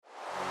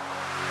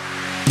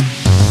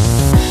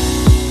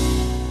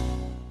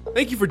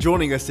Thank you for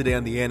joining us today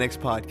on the Annex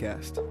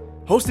Podcast,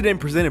 hosted and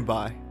presented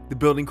by the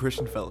Building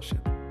Christian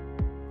Fellowship.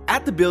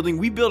 At the Building,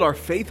 we build our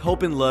faith,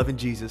 hope, and love in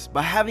Jesus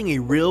by having a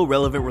real,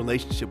 relevant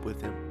relationship with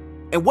Him.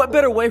 And what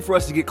better way for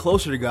us to get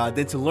closer to God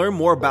than to learn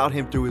more about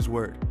Him through His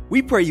Word?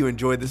 We pray you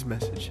enjoy this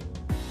message.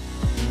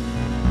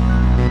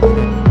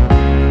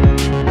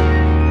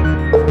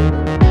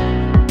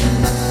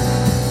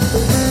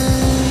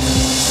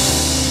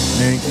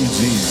 Thank you,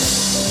 Jesus.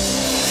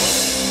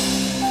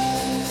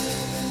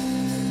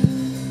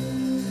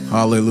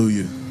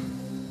 Hallelujah.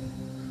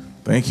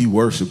 Thank you,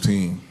 worship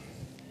team.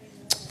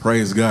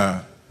 Praise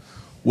God.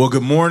 Well,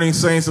 good morning,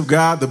 saints of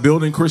God, the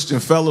Building Christian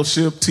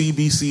Fellowship,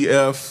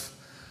 TBCF.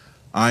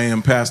 I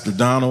am Pastor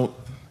Donald,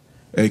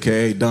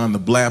 a.k.a. Don the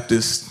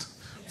Baptist,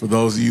 for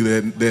those of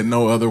you that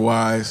know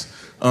otherwise.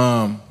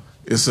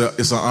 It's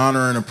an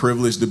honor and a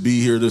privilege to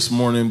be here this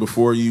morning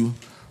before you.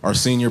 Our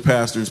senior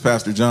pastors,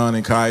 Pastor John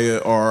and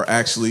Kaya, are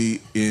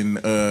actually in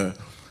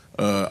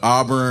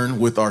Auburn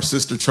with our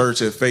sister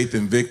church at Faith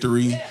and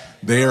Victory.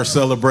 They are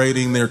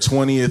celebrating their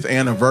 20th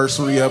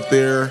anniversary up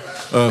there,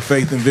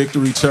 Faith and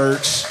Victory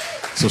Church.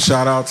 So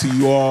shout out to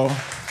you all.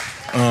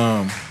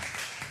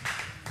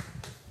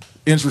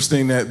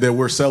 Interesting that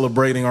we're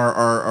celebrating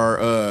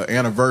our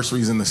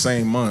anniversaries in the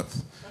same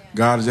month.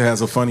 God just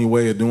has a funny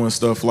way of doing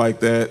stuff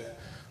like that.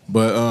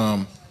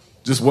 But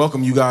just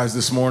welcome you guys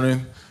this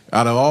morning.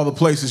 Out of all the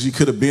places you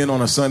could have been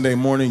on a Sunday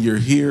morning, you're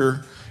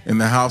here in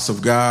the house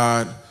of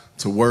God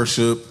to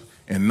worship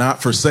and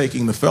not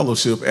forsaking the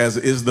fellowship, as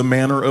is the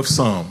manner of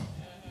some,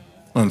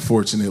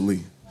 unfortunately.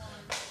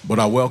 But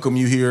I welcome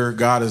you here.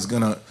 God is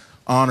going to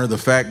honor the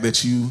fact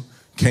that you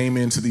came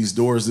into these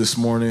doors this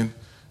morning,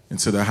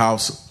 into the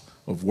house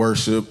of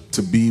worship,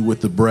 to be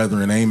with the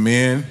brethren.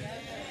 Amen.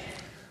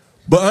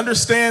 But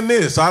understand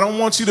this. I don't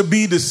want you to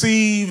be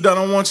deceived. I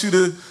don't want you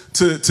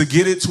to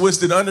get it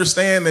twisted.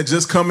 Understand that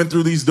just coming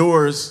through these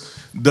doors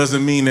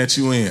doesn't mean that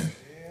you in.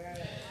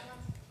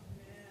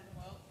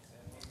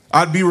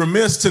 I'd be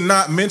remiss to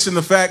not mention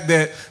the fact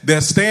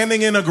that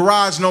standing in a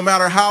garage, no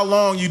matter how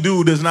long you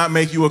do, does not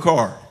make you a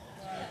car.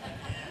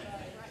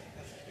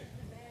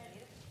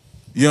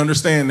 You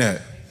understand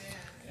that?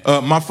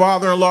 My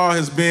father-in-law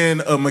has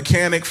been a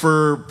mechanic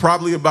for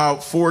probably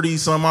about 40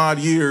 some odd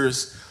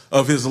years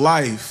of his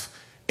life.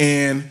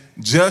 And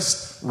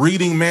just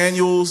reading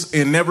manuals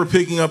and never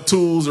picking up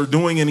tools or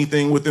doing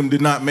anything with them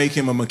did not make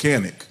him a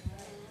mechanic.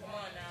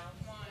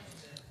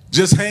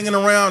 Just hanging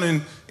around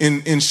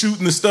and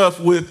shooting the stuff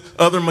with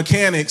other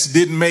mechanics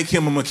didn't make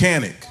him a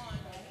mechanic.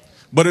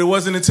 But it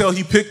wasn't until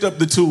he picked up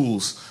the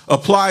tools,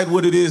 applied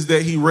what it is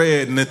that he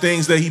read and the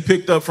things that he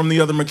picked up from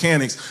the other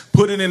mechanics,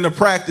 put it into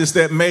practice,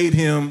 that made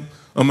him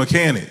a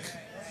mechanic.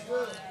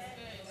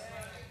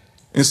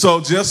 And so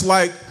just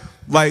like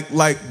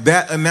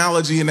that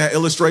analogy and that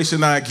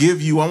illustration I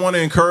give you, I want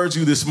to encourage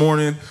you this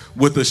morning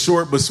with a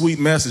short but sweet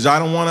message. I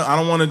don't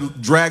want to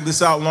drag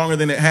this out longer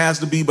than it has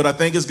to be, but I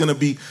think it's going to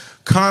be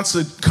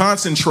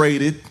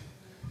concentrated.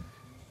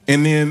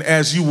 And then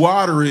as you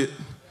water it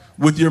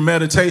with your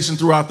meditation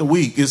throughout the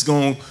week, it's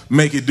going to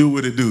make it do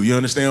what it do. You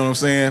understand what I'm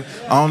saying?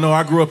 I don't know.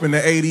 I grew up in the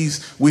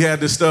 80s. We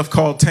had this stuff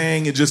called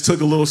Tang. It just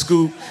took a little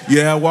scoop.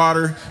 You add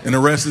water, and the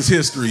rest is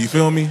history. You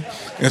feel me?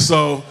 And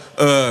so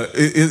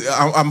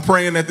I'm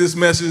praying that this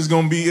message is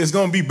going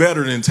to be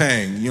better than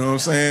Tang. You know what I'm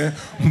saying?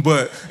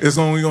 But it's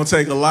only going to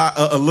take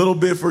a little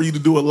bit for you to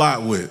do a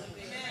lot with.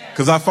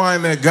 Because I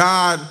find that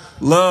God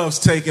loves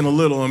taking a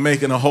little and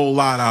making a whole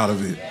lot out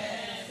of it.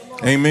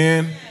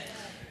 Amen.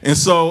 And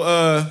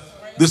so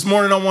this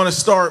morning I want to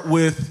start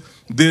with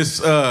this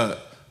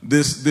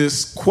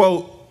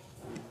quote.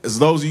 As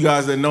those of you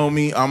guys that know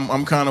me,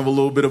 I'm kind of a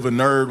little bit of a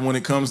nerd when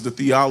it comes to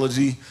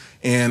theology.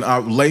 And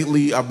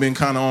lately I've been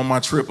kind of on my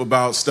trip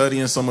about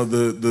studying some of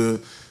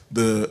the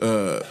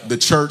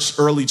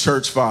early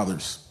church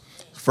fathers,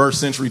 first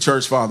century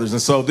church fathers.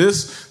 And so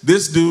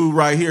this dude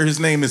right here, his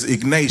name is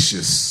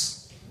Ignatius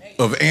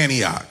of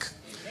Antioch.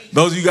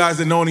 Those of you guys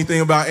that know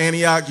anything about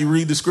Antioch, you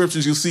read the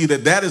scriptures, you'll see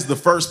that is the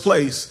first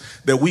place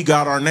that we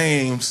got our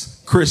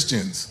names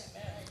Christians.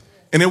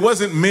 And it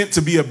wasn't meant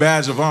to be a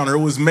badge of honor. It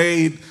was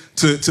made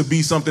to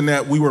be something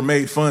that we were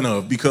made fun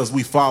of because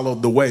we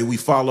followed the way. We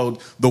followed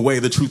the way,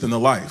 the truth, and the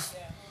life.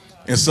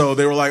 And so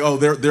they were like, oh,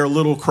 they're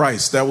little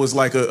Christ. That was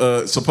like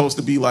supposed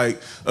to be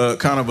like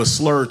kind of a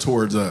slur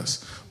towards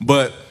us.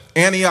 But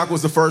Antioch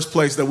was the first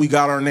place that we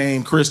got our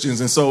name Christians.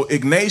 And so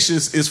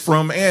Ignatius is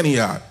from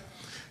Antioch.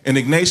 And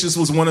Ignatius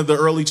was one of the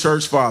early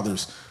church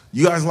fathers.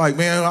 You guys like,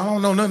 man, I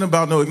don't know nothing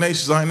about no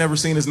Ignatius. I ain't never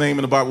seen his name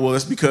in the Bible. Well,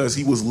 that's because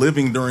he was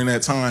living during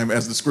that time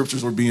as the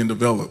scriptures were being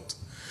developed.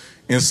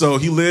 And so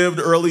he lived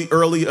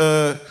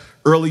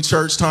early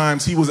church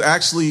times. He was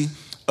actually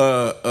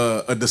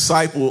a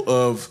disciple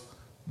of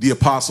the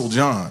Apostle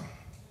John.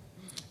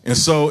 And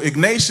so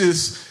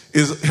Ignatius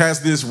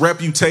has this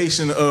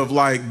reputation of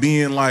like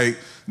being like,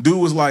 dude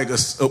was like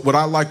what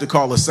I like to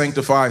call a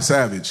sanctified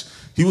savage.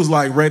 He was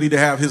like ready to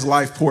have his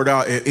life poured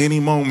out at any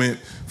moment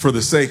for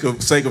the sake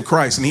of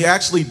Christ. And he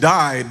actually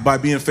died by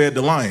being fed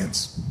to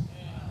lions.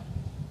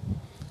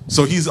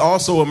 So he's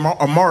also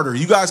a martyr.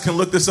 You guys can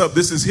look this up.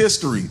 This is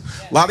history.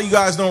 A lot of you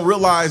guys don't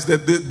realize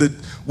that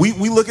we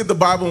look at the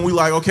Bible and we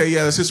like, okay,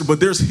 yeah, that's history. But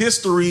there's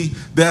history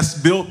that's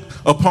built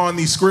upon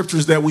these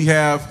scriptures that we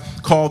have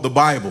called the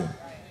Bible.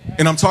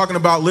 And I'm talking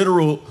about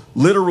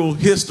literal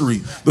history.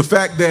 The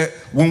fact that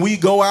when we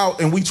go out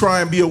and we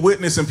try and be a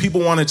witness and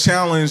people want to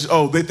challenge,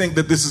 they think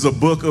that this is a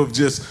book of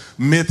just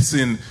myths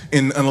and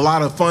a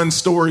lot of fun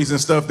stories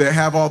and stuff that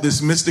have all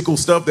this mystical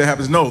stuff that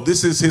happens. No,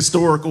 this is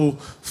historical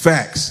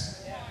facts.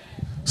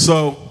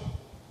 So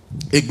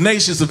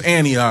Ignatius of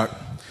Antioch,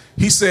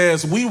 he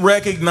says, we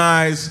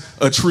recognize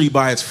a tree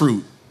by its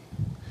fruit,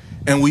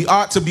 and we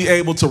ought to be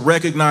able to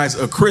recognize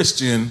a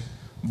Christian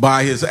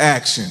by his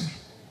action.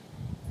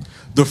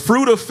 The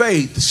fruit of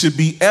faith should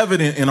be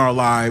evident in our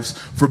lives,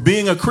 for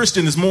being a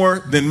Christian is more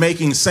than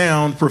making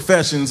sound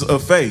professions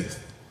of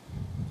faith.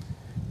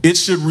 It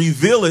should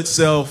reveal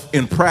itself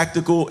in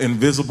practical and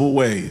visible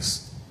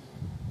ways.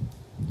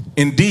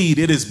 Indeed,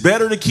 it is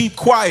better to keep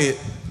quiet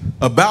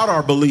about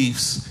our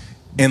beliefs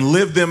and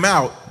live them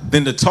out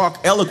than to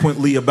talk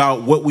eloquently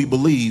about what we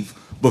believe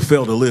but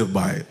fail to live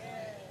by it.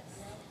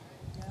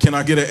 Can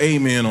I get an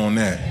amen on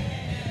that?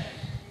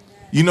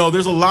 You know,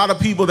 there's a lot of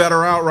people that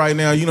are out right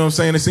now, you know what I'm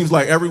saying? It seems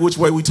like every which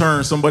way we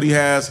turn, somebody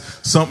has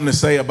something to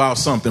say about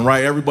something,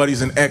 right?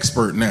 Everybody's an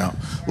expert now.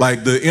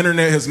 Like the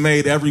internet has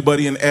made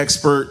everybody an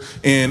expert.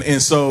 And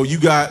so you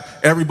got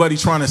everybody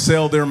trying to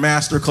sell their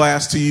master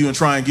class to you and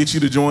try and get you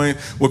to join.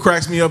 What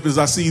cracks me up is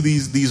I see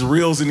these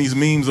reels and these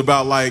memes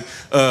about like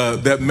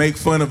that make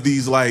fun of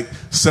these like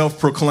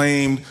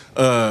self-proclaimed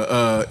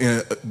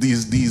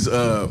these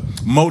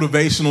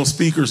motivational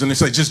speakers, and they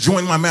say, just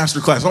join my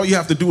master class. All you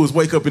have to do is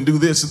wake up and do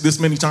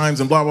this many times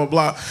and blah, blah,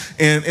 blah.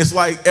 And it's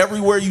like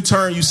everywhere you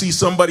turn, you see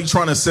somebody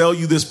trying to sell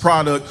you this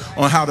product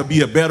on how to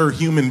be a better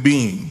human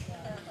being.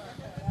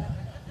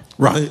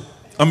 Right?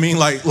 I mean,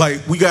 like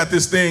we got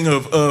this thing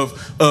I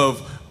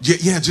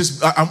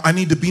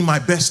need to be my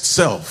best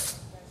self.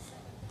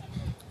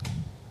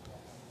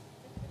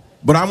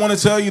 But I want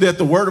to tell you that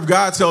the word of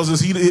God tells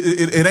us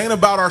it ain't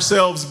about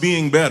ourselves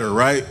being better,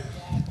 right?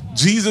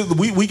 Jesus,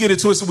 we get it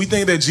twisted. We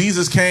think that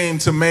Jesus came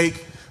to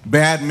make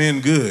bad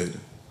men good.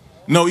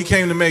 No, he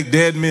came to make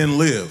dead men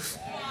live.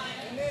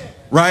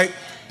 Right?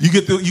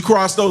 You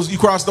cross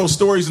those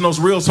stories and those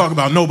reels talk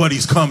about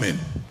nobody's coming.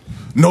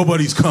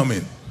 Nobody's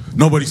coming.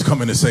 Nobody's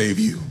coming to save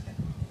you.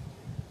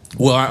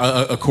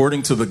 Well,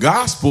 according to the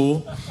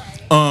gospel,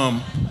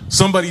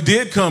 somebody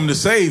did come to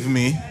save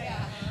me,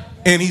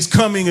 and he's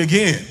coming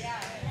again.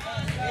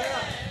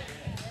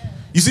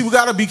 You see, we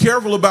got to be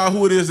careful about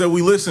who it is that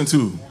we listen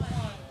to.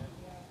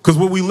 Because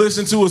what we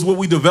listen to is what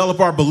we develop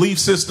our belief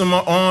system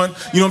on.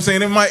 You know what I'm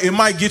saying? It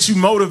might get you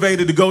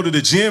motivated to go to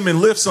the gym and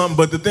lift something.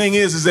 But the thing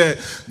is that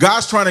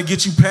God's trying to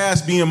get you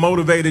past being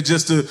motivated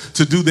just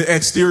to do the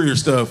exterior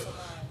stuff.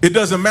 It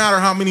doesn't matter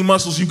how many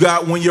muscles you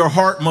got when your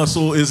heart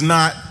muscle is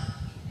not.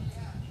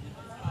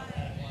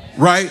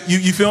 Right?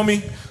 You feel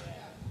me?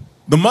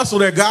 The muscle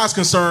that God's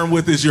concerned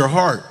with is your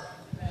heart.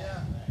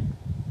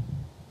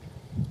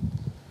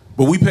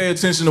 But we pay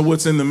attention to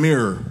what's in the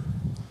mirror.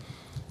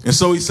 And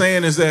so he's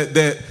saying is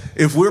that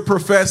if we're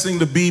professing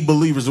to be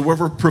believers, or if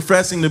we're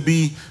professing to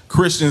be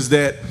Christians,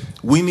 that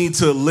we need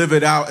to live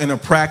it out in a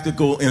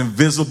practical and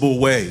visible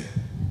way.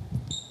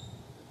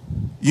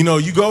 You know,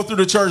 you go through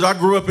the church. I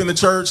grew up in the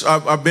church.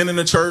 I've been in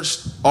the church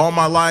all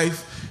my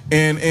life.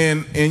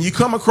 And you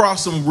come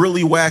across some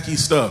really wacky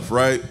stuff,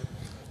 right?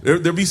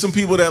 There be some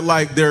people that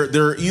like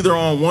they're either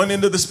on one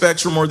end of the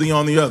spectrum or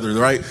on the other,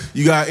 right?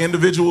 You got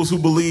individuals who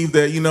believe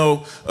that, you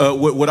know,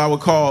 what I would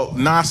call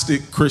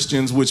Gnostic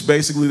Christians, which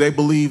basically they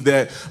believe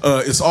that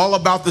it's all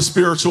about the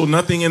spiritual,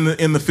 nothing in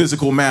the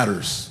physical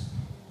matters.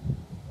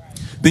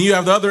 Then you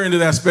have the other end of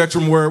that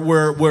spectrum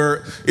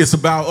where it's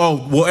about,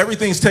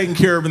 everything's taken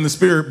care of in the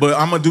spirit, but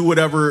I'm going to do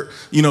whatever,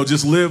 you know,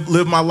 just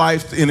live my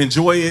life and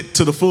enjoy it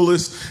to the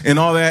fullest and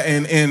all that.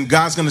 And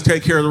God's going to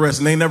take care of the rest.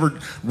 And they never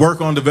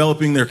work on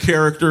developing their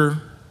character.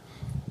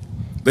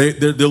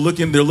 They're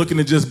looking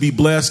to just be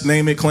blessed,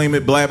 name it, claim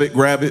it, blab it,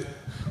 grab it,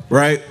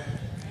 right?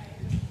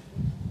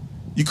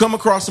 You come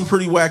across some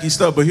pretty wacky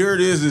stuff, but here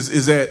it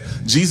is that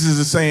Jesus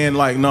is saying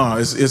like, no,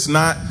 it's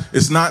not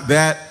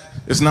that.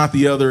 It's not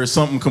the other. It's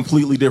something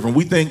completely different.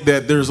 We think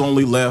that there's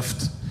only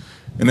left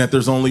and that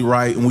there's only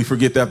right, and we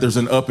forget that there's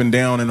an up and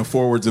down and a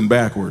forwards and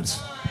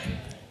backwards.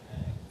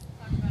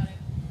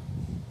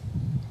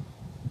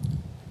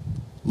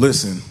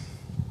 Listen,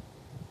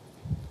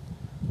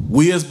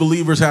 we as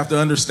believers have to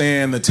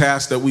understand the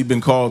task that we've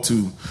been called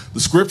to. The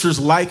scriptures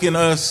liken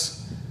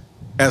us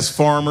as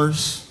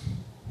farmers,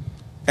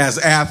 as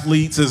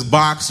athletes, as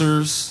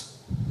boxers,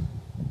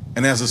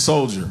 and as a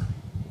soldier.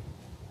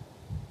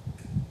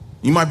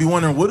 You might be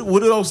wondering, what do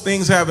those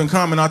things have in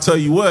common? I'll tell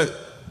you what.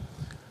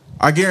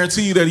 I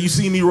guarantee you that you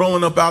see me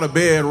rolling up out of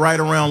bed right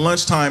around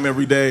lunchtime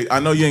every day, I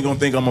know you ain't going to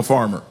think I'm a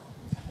farmer.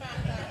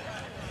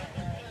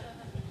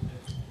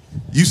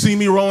 You see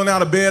me rolling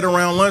out of bed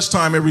around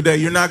lunchtime every day,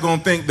 you're not going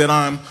to think that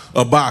I'm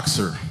a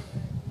boxer.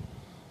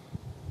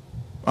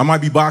 I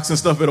might be boxing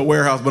stuff at a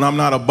warehouse, but I'm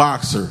not a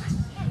boxer,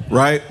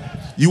 right?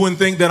 You wouldn't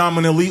think that I'm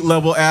an elite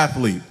level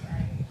athlete,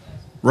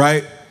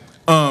 right?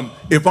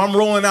 If I'm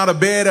rolling out of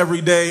bed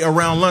every day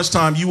around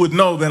lunchtime, you would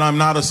know that I'm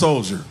not a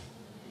soldier.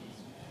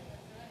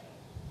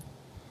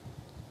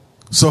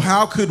 So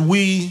how could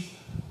we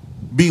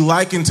be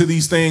likened to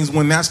these things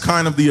when that's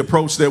kind of the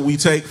approach that we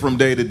take from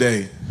day to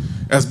day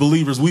as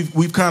believers?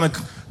 We've kind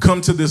of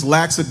come to this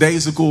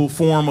lackadaisical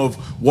form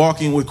of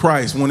walking with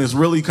Christ when it's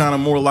really kind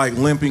of more like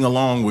limping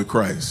along with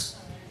Christ.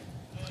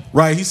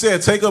 Right? He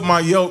said, take up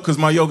my yoke because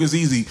my yoke is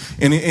easy.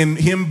 And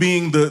him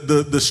being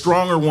the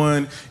stronger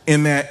one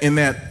in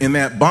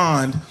that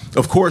bond,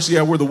 of course,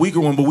 yeah, we're the weaker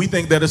one, but we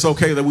think that it's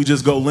okay that we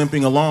just go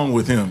limping along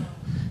with him.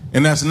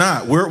 And that's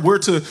not. We're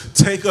to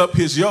take up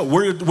his yoke.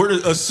 We're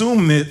to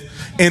assume it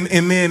and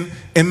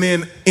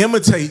then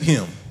imitate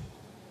him.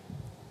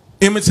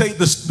 Imitate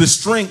the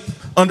strength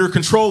under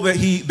control that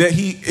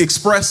he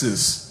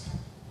expresses.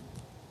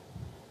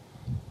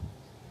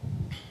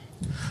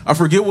 I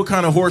forget what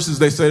kind of horses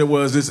they said it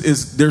was.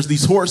 There's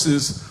these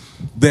horses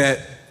that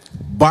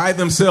by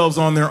themselves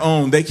on their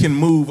own, they can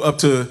move up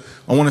to,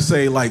 I want to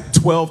say like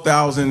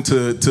 12,000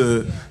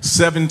 to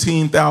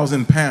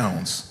 17,000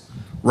 pounds,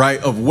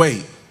 right, of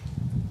weight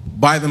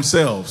by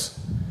themselves.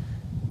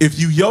 If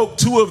you yoke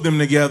two of them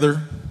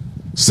together,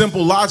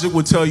 simple logic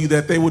would tell you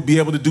that they would be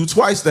able to do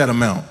twice that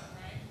amount.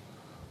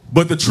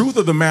 But the truth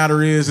of the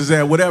matter is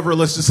that whatever,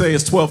 let's just say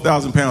it's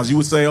 12,000 pounds, you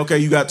would say, okay,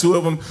 you got two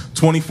of them,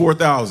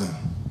 24,000.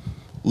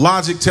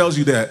 Logic tells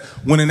you that,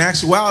 when in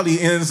actuality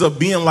it ends up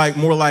being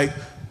more like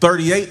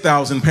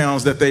 38,000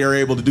 pounds that they are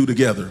able to do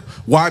together.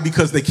 Why?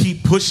 Because they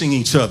keep pushing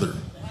each other.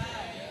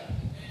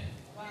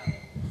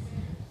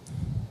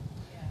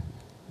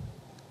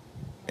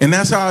 And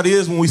that's how it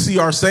is when we see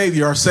our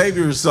Savior. Our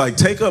Savior is like,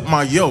 take up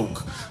my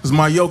yoke, because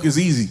my yoke is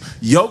easy.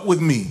 Yoke with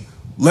me.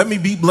 Let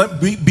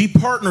be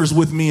partners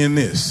with me in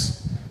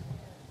this.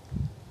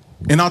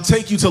 And I'll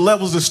take you to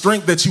levels of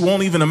strength that you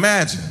won't even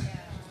imagine.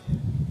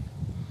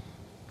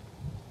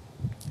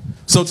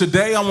 So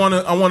today I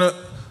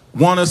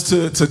want us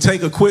to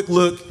take a quick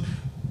look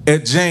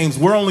at James.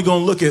 We're only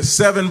going to look at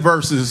 7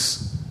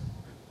 verses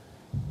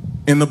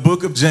in the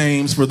book of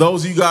James. For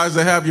those of you guys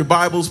that have your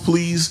Bibles,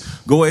 please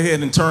go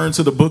ahead and turn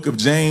to the book of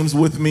James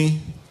with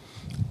me.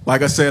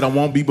 Like I said, I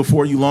won't be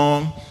before you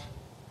long.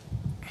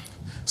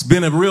 It's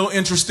been a real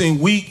interesting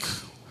week,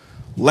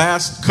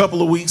 last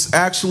couple of weeks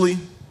actually,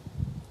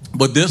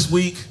 but this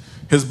week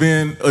has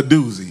been a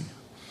doozy.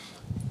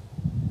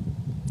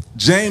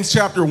 James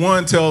chapter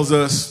 1 tells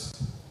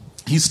us,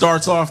 he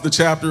starts off the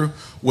chapter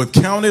with,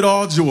 count it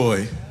all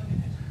joy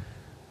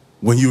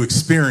when you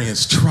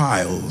experience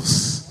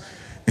trials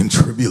and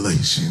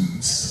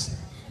tribulations.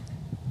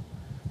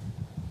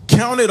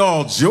 Count it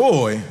all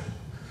joy?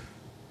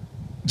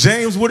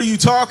 James, what are you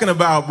talking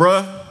about,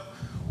 bruh?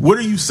 What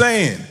are you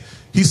saying?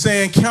 He's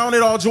saying, count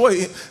it all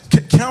joy.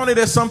 Count it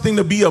as something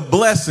to be a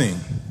blessing.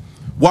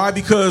 Why?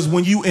 Because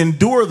when you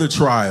endure the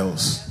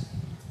trials,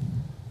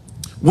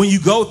 when you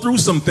go through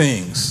some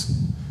things,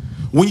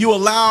 when you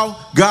allow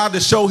God to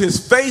show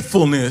his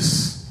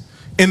faithfulness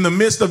in the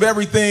midst of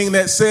everything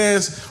that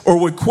says or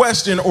would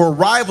question or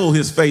rival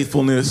his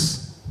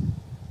faithfulness,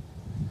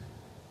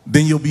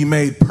 then you'll be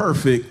made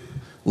perfect,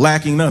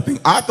 lacking nothing.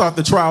 I thought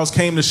the trials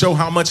came to show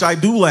how much I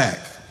do lack.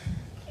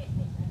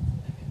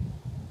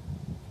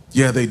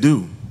 Yeah, they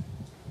do.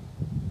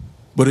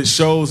 But it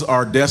shows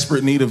our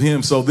desperate need of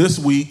him. So this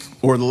week,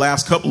 or the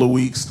last couple of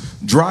weeks,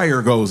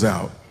 dryer goes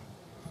out.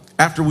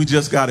 After we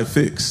just got it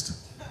fixed,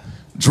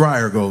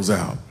 dryer goes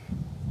out.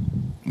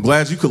 I'm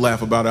glad you could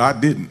laugh about it. I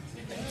didn't.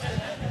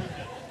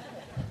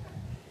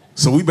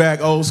 So we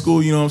back old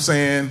school, you know what I'm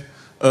saying?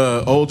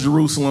 Old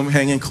Jerusalem,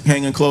 hanging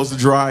clothes to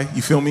dry.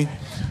 You feel me?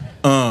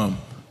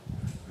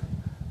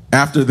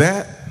 After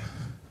that,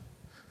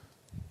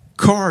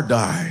 car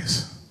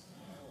dies.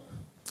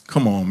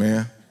 Come on,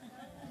 man.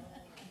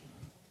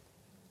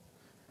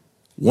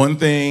 One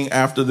thing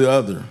after the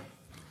other.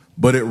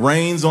 But it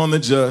rains on the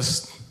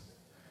just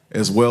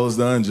as well as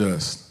the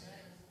unjust.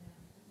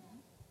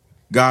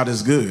 God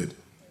is good.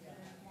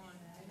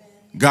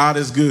 God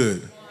is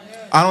good.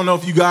 I don't know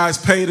if you guys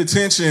paid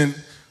attention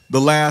the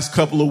last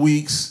couple of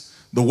weeks,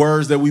 the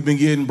words that we've been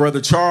getting.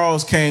 Brother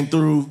Charles slid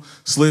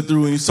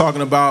through, and he's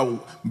talking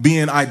about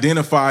being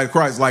identified with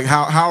Christ. Like,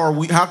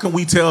 how can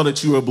we tell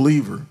that you're a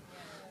believer?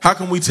 How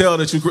can we tell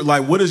that you're,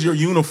 like, what does your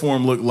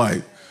uniform look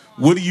like?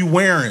 What are you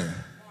wearing?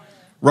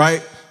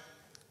 Right?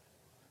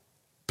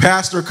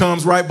 Pastor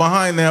comes right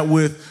behind that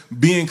with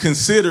being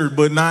considered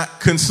but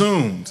not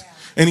consumed.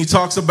 And he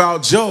talks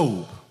about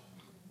Job.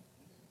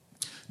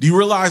 Do you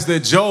realize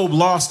that Job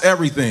lost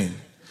everything?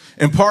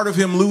 And part of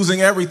him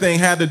losing everything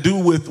had to do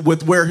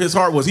with where his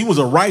heart was. He was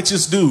a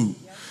righteous dude.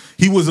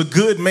 He was a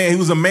good man. He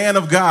was a man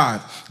of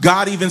God.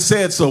 God even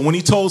said so. When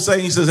he told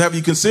Satan, he says, have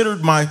you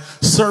considered my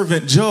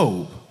servant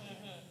Job?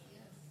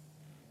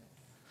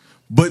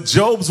 But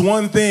Job's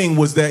one thing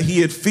was that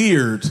he had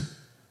feared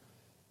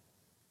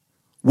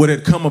what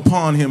had come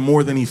upon him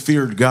more than he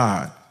feared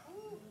God.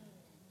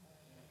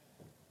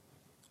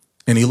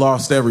 And he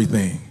lost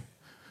everything.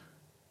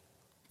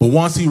 But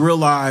once he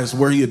realized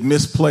where he had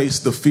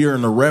misplaced the fear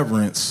and the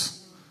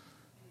reverence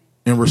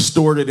and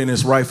restored it in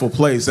its rightful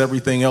place,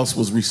 everything else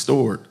was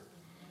restored.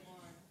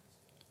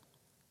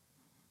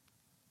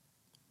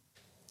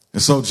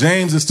 And so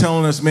James is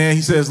telling us, man,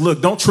 he says,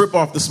 look, don't trip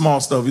off the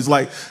small stuff. He's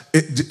like,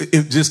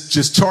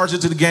 just charge it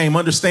to the game.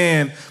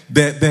 Understand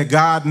that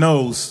God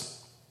knows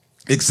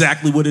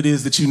exactly what it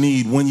is that you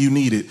need when you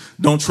need it.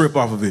 Don't trip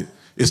off of it.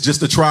 It's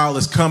just a trial.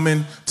 It's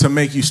coming to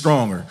make you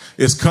stronger.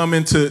 It's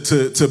coming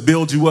to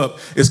build you up.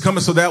 It's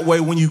coming so that way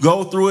when you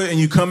go through it and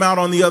you come out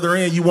on the other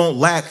end, you won't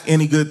lack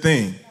any good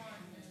thing.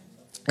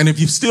 And if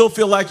you still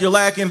feel like you're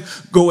lacking,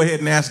 go ahead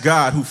and ask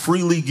God, who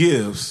freely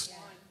gives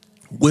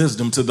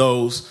wisdom to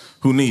those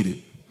who need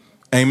it.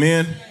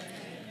 Amen.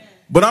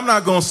 But I'm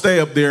not going to stay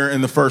up there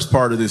in the first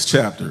part of this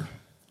chapter.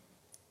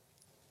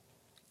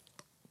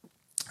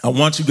 I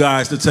want you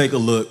guys to take a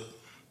look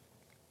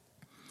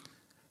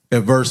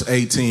at verse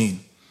 18.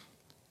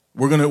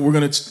 We're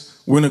going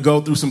to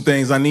go through some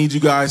things. I need you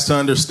guys to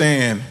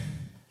understand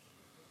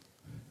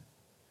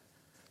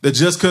that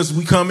just because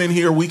we come in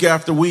here week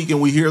after week and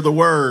we hear the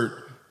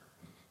word,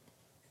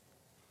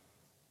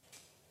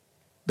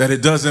 that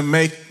it doesn't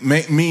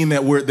mean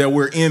that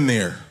we're in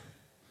there.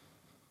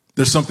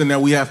 There's something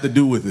that we have to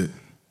do with it.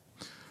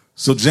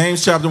 So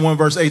James chapter 1,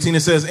 verse 18,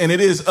 it says, and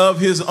it is of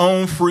his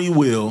own free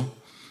will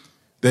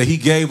that he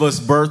gave us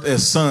birth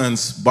as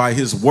sons by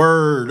his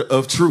word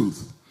of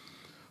truth,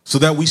 so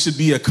that we should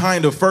be a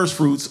kind of first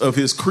fruits of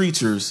his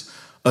creatures,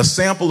 a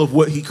sample of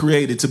what he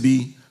created to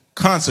be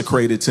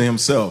consecrated to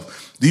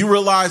himself. Do you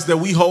realize that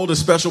we hold a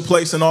special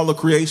place in all of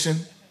creation?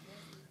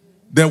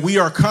 That we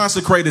are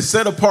consecrated,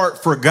 set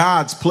apart for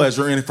God's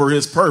pleasure and for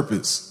his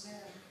purpose.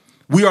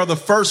 We are the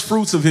first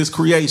fruits of his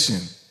creation.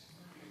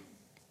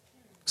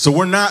 So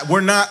we're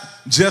not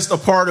just a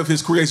part of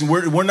his creation.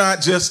 We're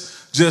not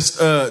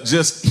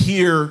just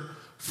here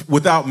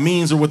without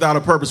means or without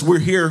a purpose. We're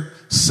here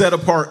set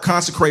apart,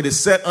 consecrated,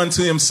 set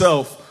unto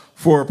himself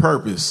for a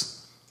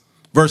purpose.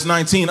 Verse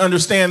 19,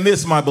 understand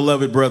this, my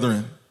beloved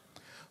brethren.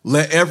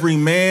 Let every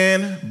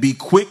man be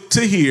quick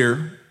to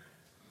hear,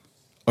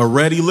 a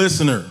ready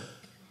listener,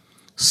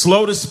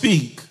 slow to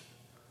speak,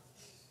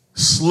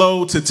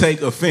 slow to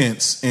take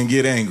offense and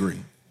get angry.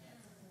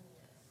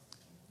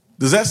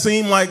 Does that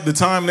seem like the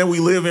time that we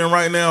live in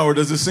right now, or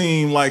does it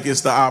seem like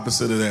it's the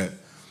opposite of that?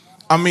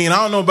 I mean, I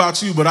don't know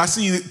about you, but I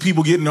see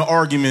people getting into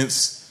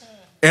arguments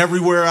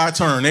everywhere I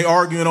turn. They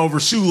arguing over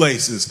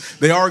shoelaces.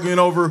 They arguing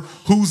over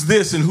who's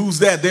this and who's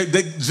that. They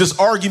just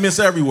arguments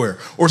everywhere.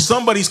 Or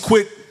somebody's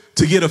quick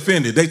to get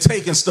offended. They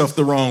taking stuff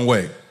the wrong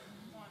way.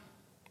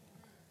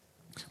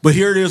 But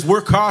here it is.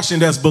 We're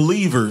cautioned as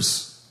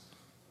believers,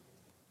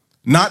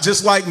 not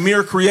just like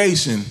mere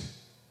creation,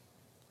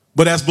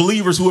 but as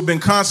believers who have been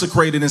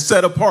consecrated and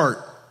set apart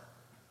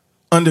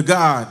unto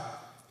God,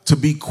 to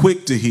be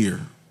quick to hear,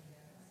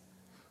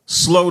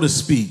 slow to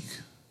speak,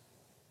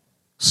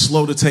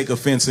 slow to take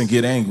offense and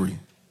get angry.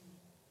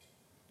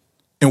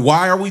 And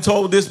why are we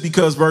told this?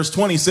 Because verse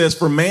 20 says,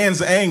 for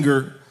man's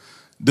anger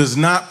does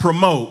not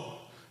promote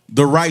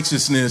the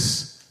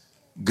righteousness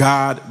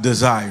God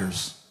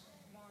desires.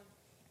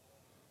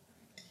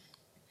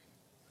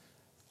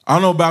 I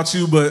don't know about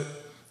you, but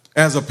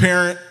as a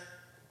parent,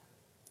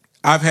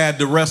 I've had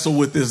to wrestle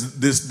with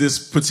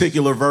this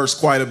particular verse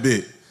quite a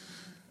bit,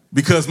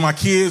 because my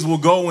kids will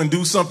go and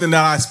do something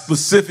that I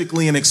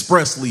specifically and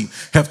expressly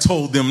have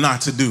told them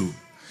not to do.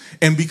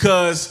 And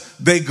because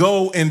they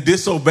go and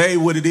disobey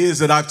what it is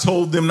that I've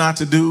told them not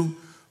to do,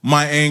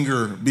 my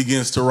anger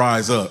begins to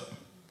rise up.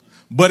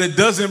 But it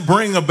doesn't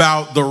bring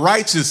about the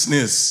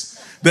righteousness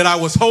that I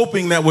was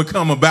hoping that would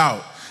come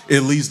about.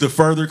 It leads to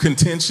further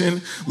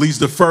contention, leads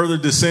to further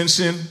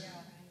dissension,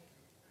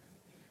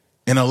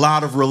 and a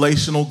lot of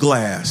relational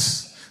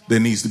glass that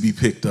needs to be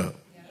picked up.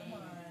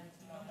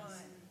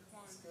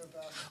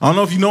 I don't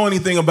know if you know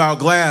anything about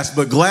glass,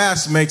 but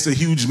glass makes a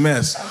huge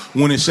mess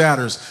when it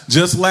shatters.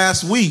 Just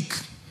last week,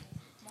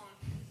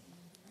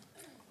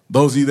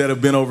 those of you that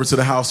have been over to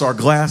the house, our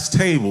glass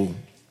table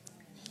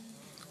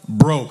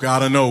broke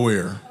out of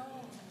nowhere.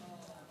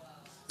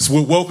 It's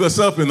what woke us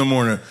up in the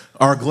morning.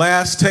 Our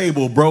glass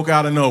table broke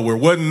out of nowhere.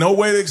 Wasn't no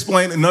way to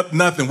explain it,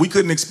 nothing. We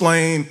couldn't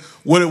explain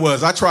what it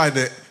was. I tried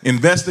to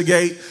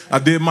investigate. I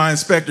did my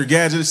Inspector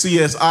Gadget,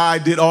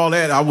 CSI, did all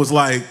that. I was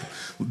like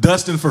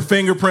dusting for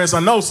fingerprints. I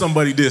know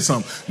somebody did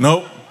something.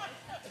 Nope.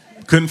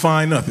 Couldn't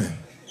find nothing.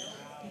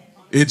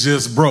 It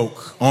just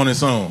broke on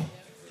its own.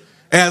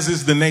 As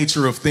is the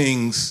nature of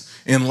things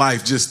in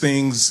life, just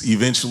things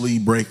eventually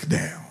break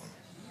down.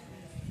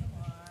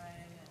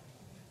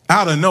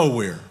 Out of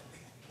nowhere.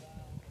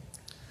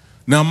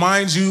 Now,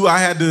 mind you, I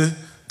had to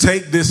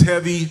take this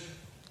heavy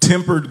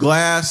tempered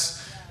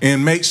glass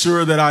and make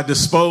sure that I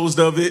disposed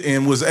of it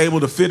and was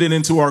able to fit it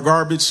into our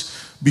garbage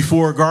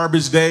before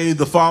garbage day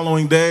the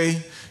following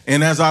day.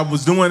 And as I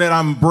was doing that,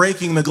 I'm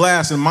breaking the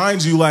glass. And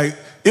mind you, like,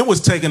 it was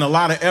taking a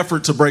lot of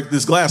effort to break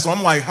this glass. So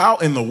I'm like, how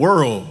in the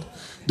world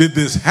did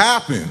this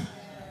happen?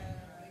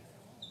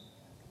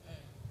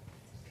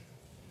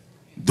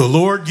 The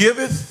Lord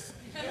giveth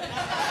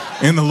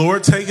and the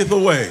Lord taketh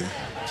away.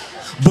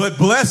 but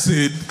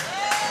blessed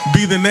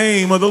be the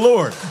name of the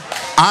Lord.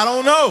 I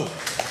don't know.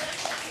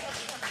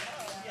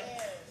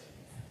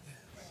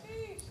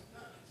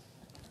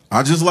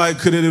 I just like,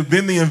 could it have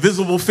been the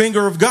invisible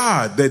finger of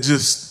God that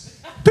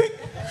just picked?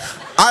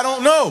 I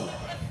don't know.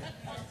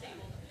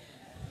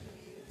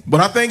 But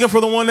I thank him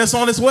for the one that's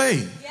on its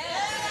way.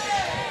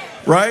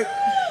 Right?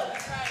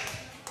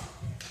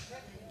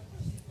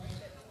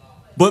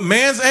 But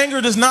man's anger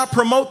does not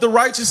promote the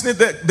righteousness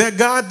that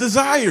God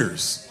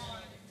desires.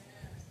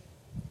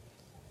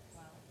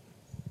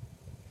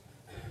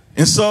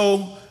 And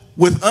so,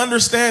 with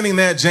understanding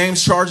that,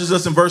 James charges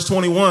us in verse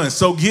 21,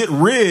 so get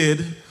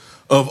rid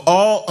of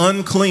all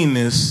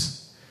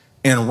uncleanness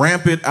and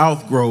rampant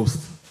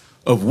outgrowth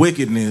of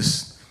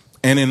wickedness,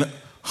 and in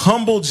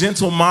humble,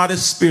 gentle,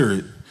 modest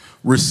spirit,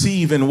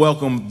 receive and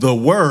welcome the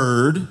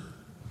word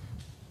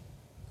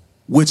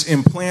which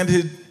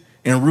implanted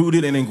and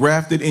rooted and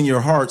engrafted in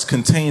your hearts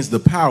contains the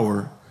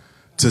power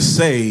to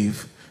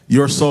save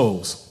your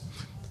souls.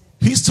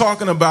 He's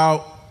talking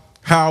about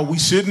how we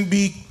shouldn't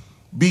be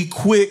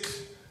quick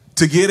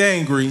to get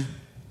angry,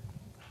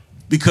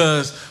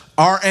 because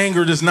our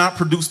anger does not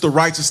produce the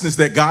righteousness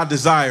that God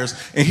desires.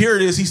 And here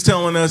it is, he's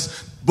telling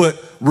us,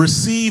 but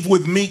receive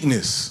with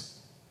meekness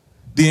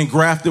the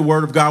engrafted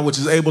word of God, which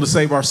is able to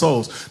save our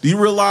souls. Do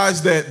you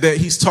realize that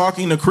he's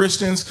talking to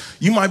Christians?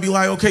 You might be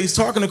like, okay, he's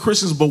talking to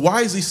Christians, but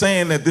why is he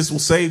saying that this will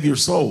save your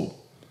soul?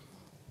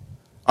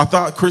 I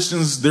thought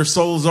Christians, their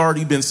soul's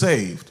already been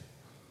saved.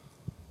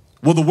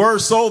 Well, the word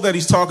soul that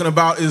he's talking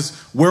about is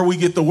where we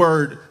get the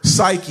word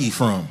psyche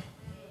from.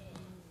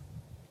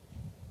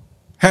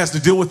 Has to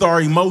deal with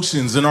our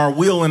emotions and our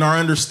will and our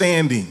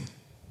understanding,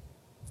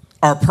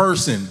 our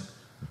person,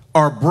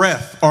 our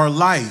breath, our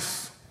life.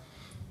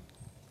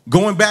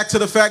 Going back to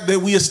the fact that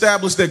we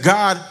established that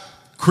God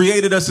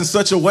created us in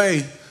such a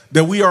way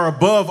that we are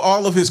above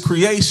all of his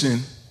creation.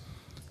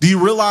 Do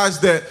you realize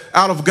that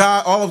out of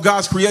God, all of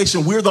God's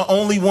creation, we're the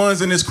only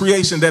ones in his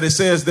creation that it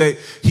says that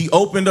he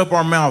opened up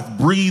our mouth,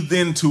 breathed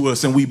into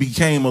us, and we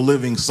became a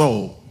living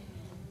soul.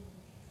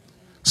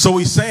 So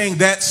he's saying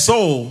that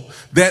soul,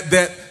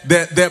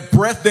 that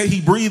breath that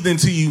he breathed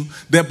into you,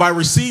 that by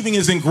receiving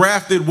his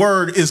engrafted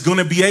word is going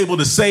to be able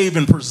to save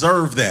and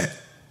preserve that.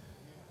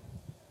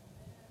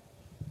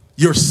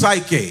 Your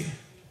psyche,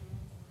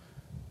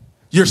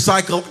 your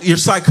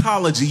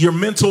psychology, your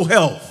mental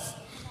health,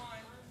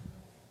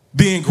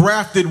 the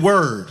engrafted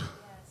word.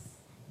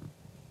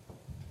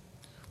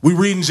 We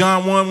read in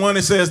John 1:1,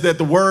 it says that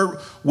the word,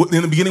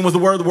 in the beginning was the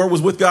word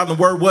was with God, and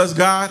the word was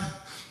God.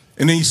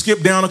 And then you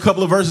skip down a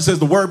couple of verses, it says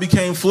the word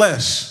became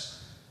flesh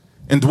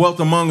and dwelt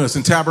among us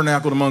and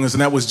tabernacled among us,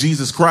 and that was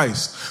Jesus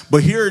Christ.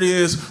 But here it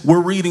is,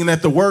 we're reading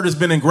that the word has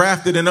been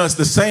engrafted in us,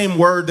 the same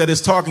word that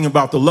is talking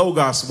about the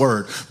Logos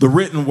word, the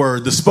written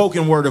word, the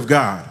spoken word of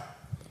God.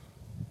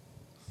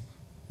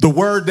 The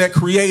word that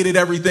created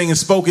everything and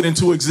spoke it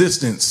into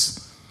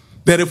existence.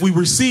 That if we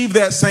receive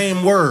that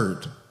same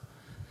word,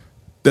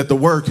 that the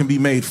word can be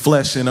made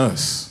flesh in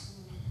us.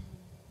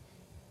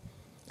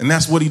 And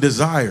that's what he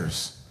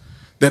desires,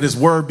 that his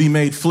word be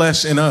made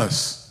flesh in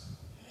us.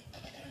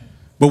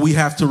 But we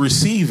have to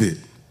receive it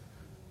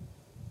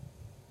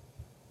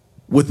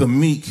with a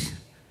meek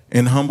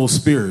and humble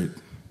spirit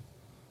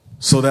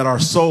so that our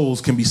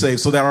souls can be saved,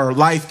 so that our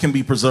life can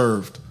be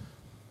preserved.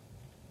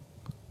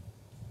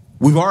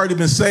 We've already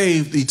been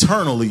saved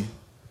eternally,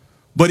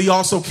 but he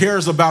also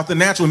cares about the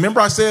natural. Remember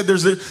I said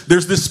there's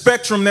this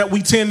spectrum that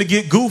we tend to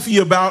get goofy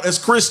about as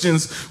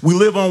Christians. We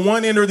live on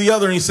one end or the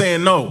other, and he's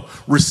saying, no,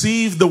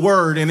 receive the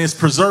word, and it's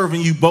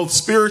preserving you both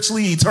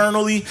spiritually,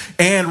 eternally,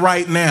 and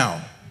right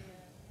now.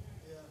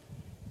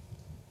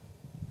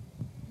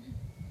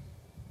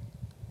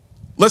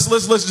 Let's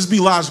just be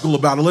logical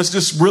about it. Let's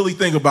just really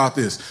think about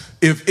this.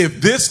 If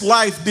this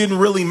life didn't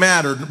really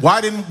matter, why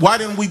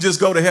didn't we just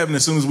go to heaven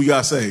as soon as we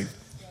got saved?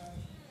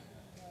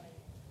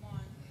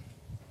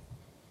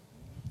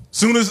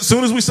 Soon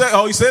as we say,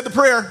 oh, he said the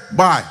prayer,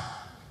 bye,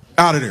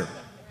 out of there.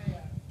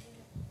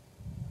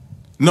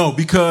 No,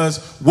 because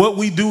what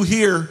we do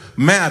here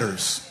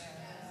matters.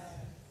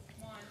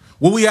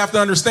 What we have to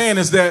understand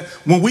is that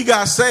when we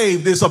got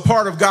saved, it's a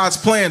part of God's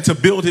plan to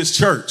build his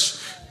church.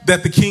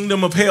 That the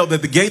kingdom of hell,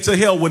 that the gates of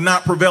hell would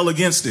not prevail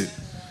against it.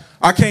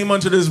 I came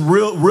onto this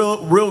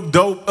real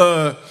dope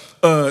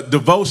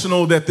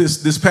devotional that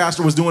this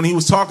pastor was doing. He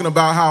was talking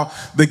about how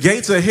the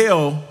gates of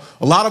hell,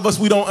 a lot of us,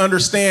 we don't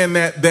understand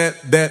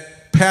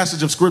that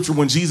passage of scripture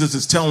when Jesus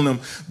is telling them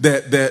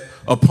that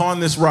upon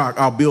this rock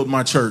I'll build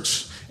my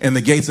church and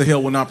the gates of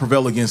hell will not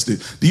prevail against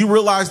it. Do you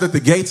realize that the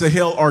gates of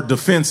hell are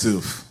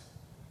defensive?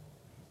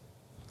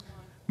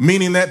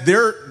 Meaning that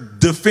they're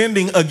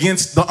defending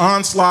against the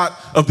onslaught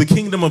of the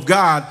kingdom of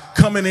God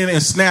coming in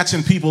and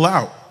snatching people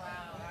out.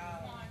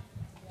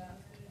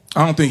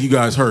 I don't think you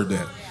guys heard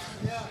that.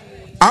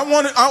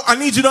 I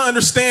need you to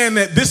understand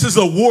that this is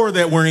a war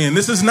that we're in.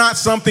 This is not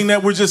something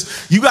that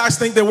you guys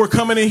think that we're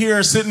coming in here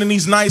and sitting in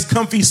these nice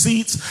comfy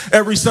seats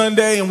every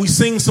Sunday and we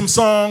sing some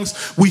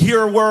songs, we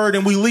hear a word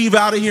and we leave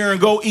out of here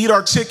and go eat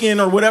our chicken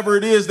or whatever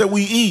it is that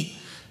we eat.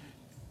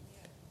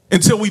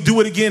 until we do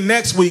it again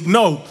next week.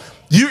 No,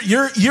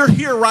 you're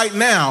here right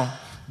now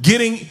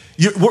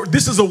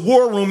this is a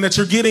war room that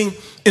you're getting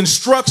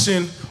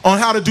instruction on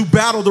how to do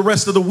battle the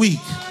rest of the week.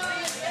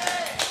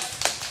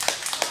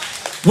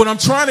 What I'm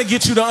trying to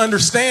get you to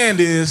understand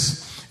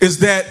is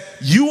that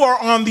you are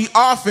on the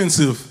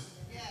offensive.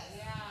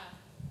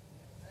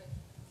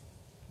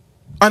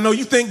 I know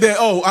you think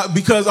that,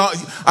 because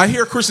I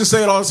hear Christians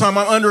say it all the time,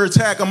 I'm under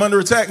attack.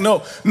 No,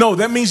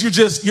 that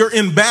means you're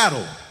in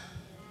battle.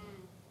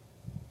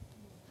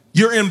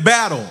 You're in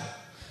battle.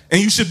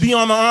 And you should be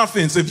on the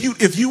offense.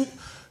 If you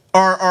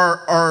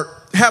are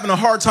having a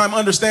hard time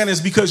understanding,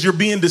 it's because you're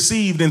being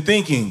deceived and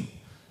thinking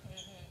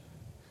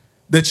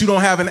that you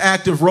don't have an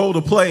active role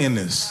to play in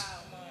this.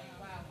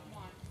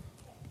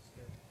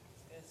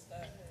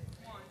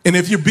 And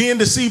if you're being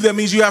deceived, that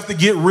means you have to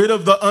get rid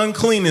of the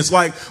uncleanness.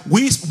 Like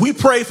we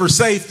pray for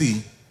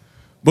safety,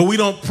 but we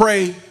don't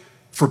pray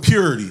for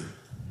purity.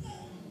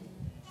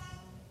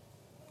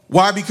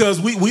 Why?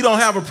 Because we don't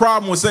have a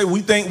problem with safety.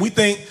 We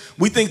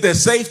think that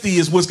safety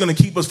is what's going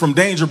to keep us from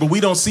danger, but we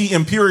don't see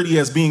impurity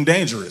as being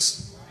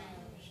dangerous.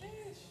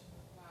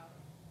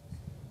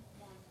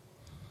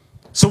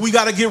 So we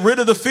got to get rid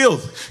of the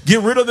filth,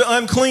 get rid of the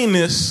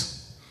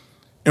uncleanness,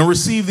 and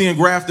receive the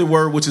engrafted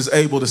word, which is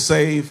able to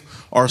save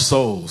our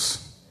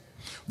souls.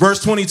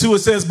 Verse 22, it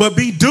says, but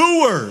be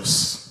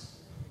doers.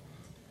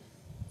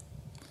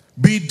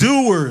 Be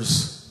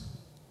doers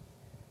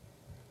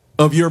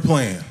of your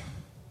plan.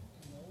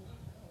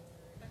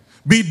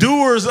 Be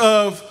doers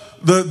of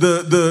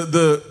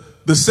the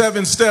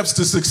 7 steps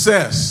to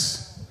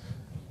success.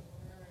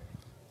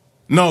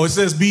 No, it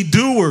says be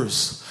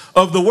doers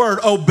of the word.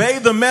 Obey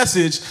the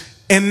message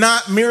and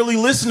not merely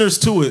listeners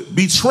to it,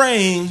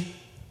 betraying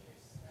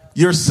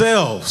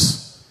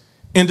yourselves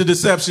into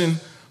deception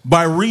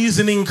by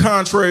reasoning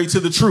contrary to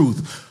the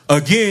truth.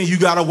 Again, you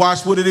got to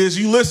watch what it is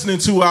you listening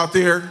to out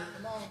there.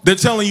 They're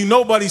telling you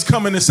nobody's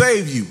coming to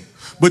save you.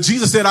 But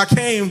Jesus said, I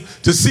came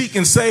to seek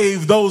and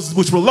save those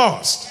which were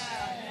lost.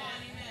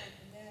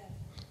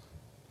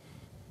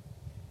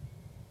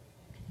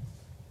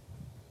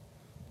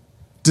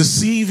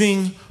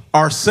 Deceiving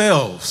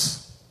ourselves.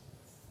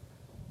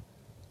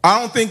 I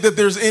don't think that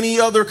there's any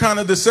other kind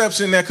of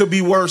deception that could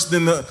be worse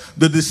than the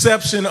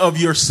deception of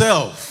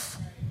yourself.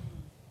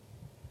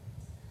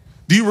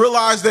 Do you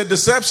realize that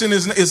deception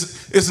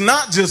is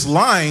not just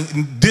lying?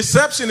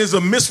 Deception is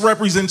a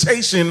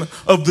misrepresentation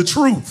of the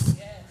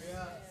truth.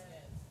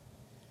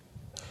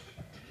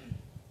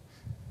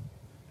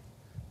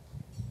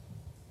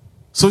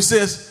 So he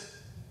says,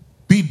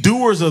 be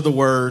doers of the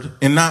word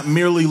and not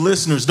merely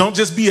listeners. Don't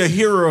just be a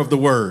hearer of the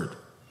word.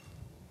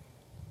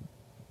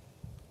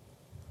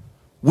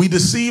 We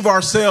deceive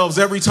ourselves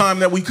every time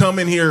that we come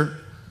in here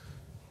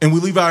and we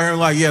leave out here and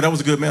like, yeah, that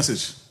was a good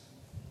message.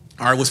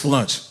 All right, what's for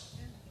lunch?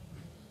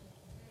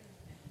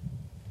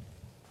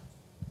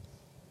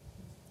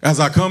 As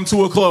I come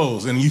to a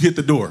close and you hit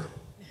the door.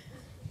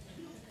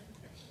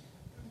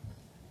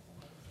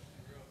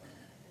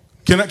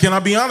 Can I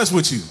be honest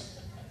with you?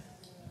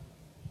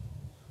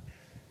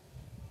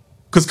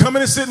 Because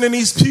coming and sitting in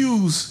these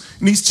pews,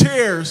 in these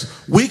chairs,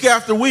 week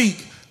after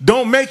week,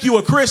 don't make you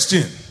a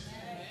Christian.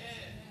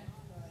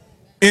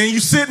 And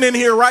you sitting in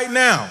here right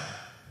now.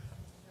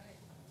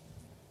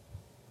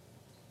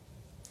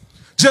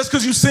 Just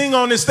because you sing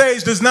on this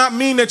stage does not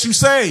mean that you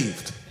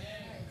saved.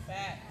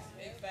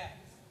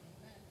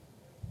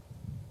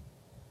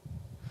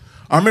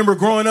 I remember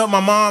growing up,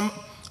 my mom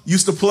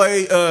used to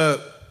play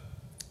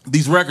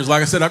these records.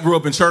 Like I said, I grew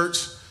up in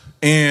church,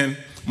 and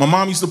my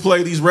mom used to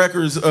play these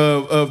records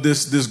of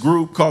this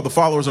group called the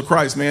Followers of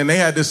Christ, man. They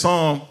had this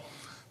song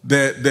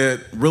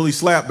that really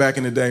slapped back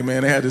in the day,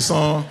 man. They had this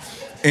song,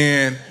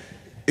 and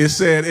it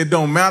said, it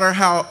don't matter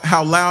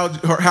how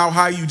loud or how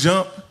high you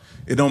jump.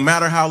 It don't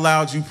matter how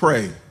loud you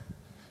pray.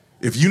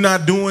 If you're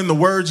not doing the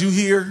words you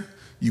hear,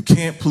 you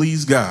can't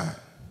please God.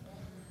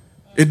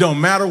 It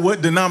don't matter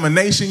what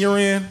denomination you're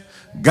in.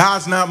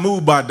 God's not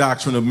moved by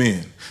doctrine of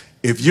men.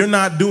 If you're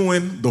not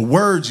doing the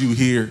words you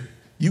hear,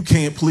 you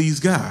can't please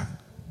God.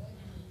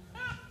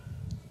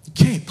 You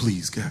can't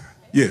please God.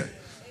 Yeah.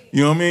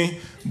 You know what I mean?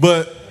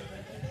 But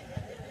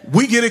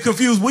we get it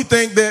confused. We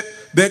think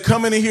that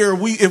coming in here,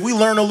 if we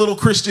learn a little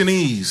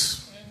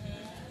Christianese.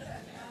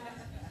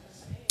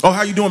 Oh,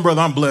 how you doing,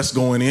 brother? I'm blessed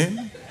going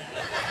in.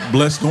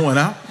 Blessed going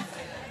out.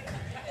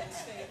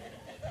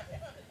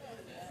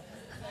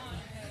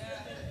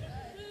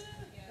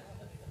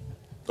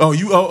 So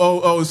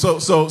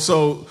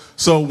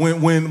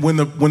when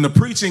the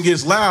preaching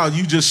gets loud,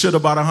 you just should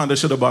about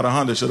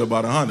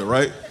 100,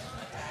 right?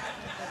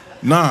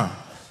 Nah.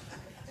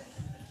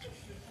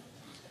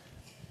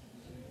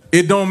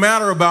 It don't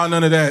matter about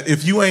none of that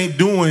if you ain't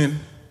doing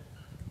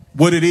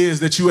what it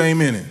is that you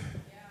amening.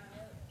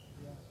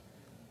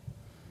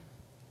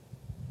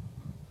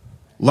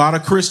 A lot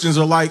of Christians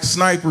are like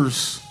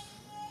snipers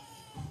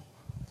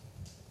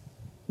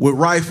with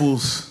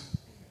rifles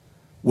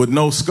with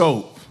no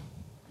scope.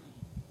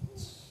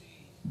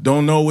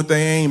 Don't know what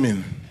they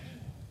aiming.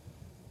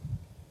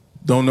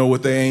 Don't know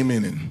what they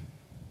aiming in.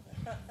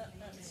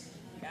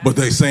 but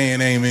they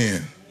saying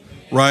amen,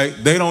 right?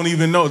 They don't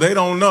even know. They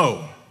don't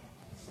know.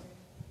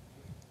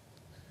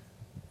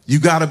 You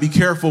got to be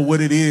careful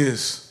what it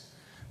is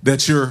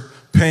that you're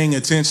paying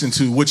attention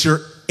to, what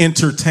you're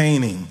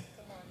entertaining.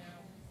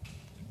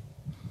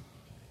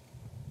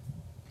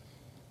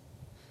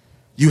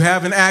 You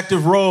have an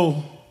active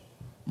role,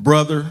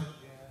 brother,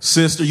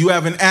 sister. You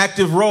have an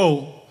active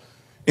role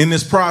in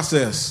this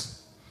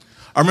process.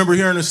 I remember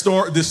hearing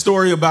this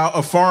story about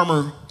a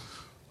farmer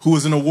who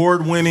was an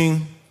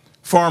award-winning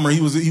farmer.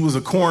 He was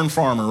a corn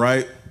farmer,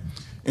 right?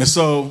 And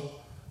so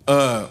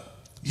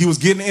he was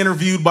getting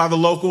interviewed by the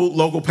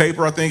local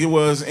paper, I think it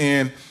was,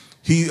 and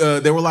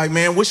they were like,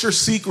 "Man, what's your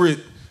secret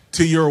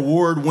to your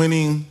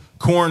award-winning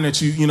corn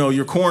that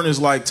your corn is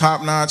like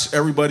top-notch,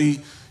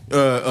 everybody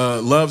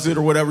loves it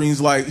or whatever?" And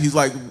he's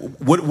like,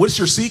 what's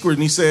your secret?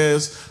 And he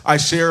says, "I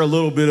share a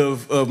little bit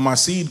of my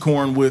seed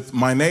corn with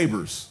my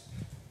neighbors."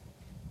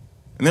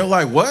 And they're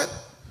like, "What?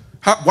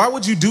 Why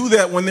would you do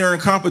that when they're in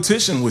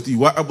competition with you?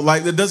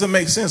 Like, that doesn't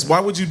make sense. Why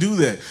would you do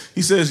that?"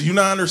 He says, "You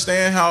not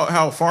understand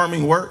how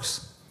farming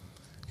works?"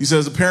 He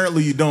says,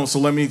 "Apparently you don't, so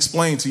let me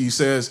explain to you." He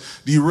says,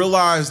 "Do you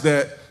realize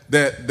that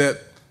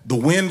the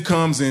wind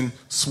comes and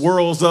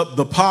swirls up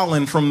the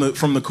pollen from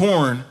the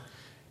corn,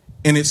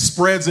 and it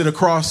spreads it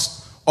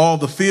across all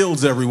the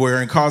fields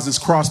everywhere and causes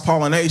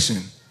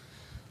cross-pollination?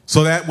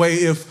 So that way,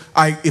 if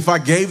I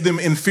gave them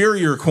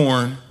inferior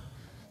corn,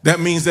 that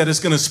means that it's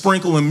going to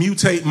sprinkle and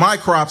mutate my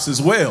crops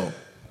as well.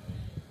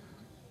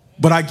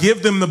 But I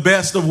give them the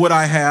best of what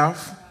I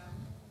have,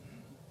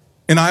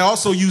 and I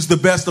also use the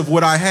best of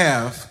what I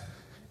have,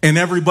 and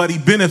everybody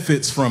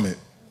benefits from it."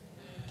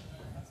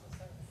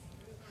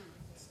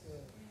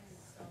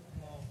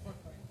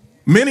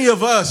 Many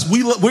of us,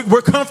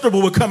 we're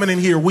comfortable with coming in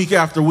here week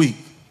after week.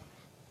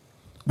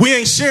 We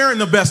ain't sharing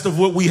the best of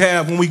what we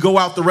have when we go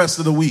out the rest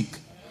of the week.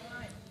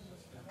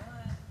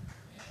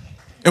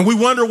 And we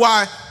wonder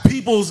why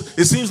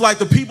it seems like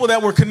the people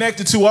that we're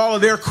connected to, all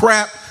of their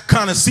crap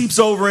kind of seeps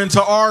over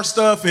into our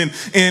stuff, and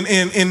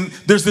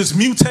there's this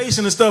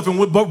mutation and stuff.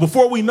 But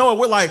before we know it,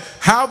 we're like,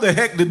 how the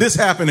heck did this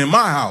happen in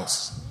my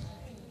house?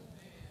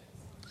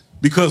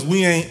 Because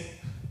we ain't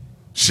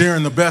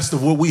sharing the best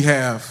of what we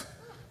have.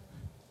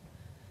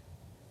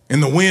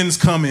 And the wind's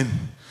coming,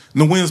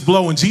 and the wind's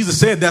blowing. Jesus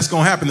said that's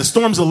going to happen. The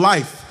storms of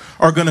life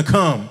are going to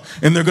come,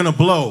 and they're going to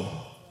blow.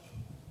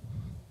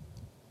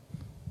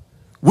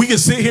 We can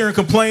sit here and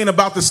complain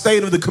about the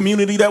state of the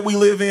community that we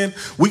live in.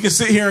 We can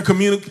sit here and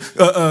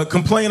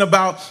complain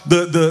about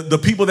the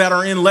people that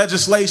are in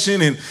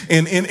legislation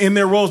and in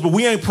their roles, but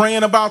we ain't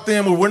praying about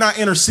them, or we're not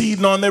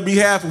interceding on their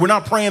behalf. We're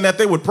not praying that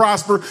they would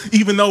prosper,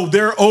 even though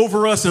they're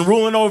over us and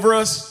ruling over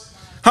us.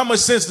 How much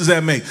sense does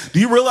that make?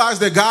 Do you realize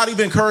that God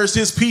even encouraged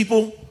his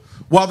people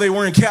while they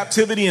were in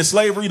captivity and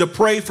slavery to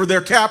pray for their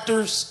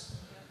captors,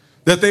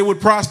 that they would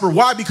prosper?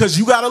 Why? Because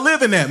you got to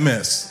live in that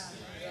mess.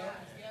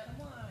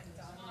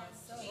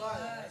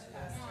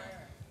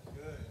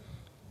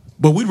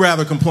 But we'd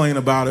rather complain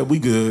about it. We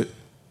good.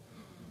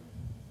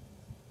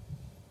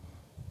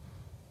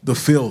 The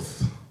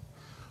filth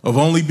of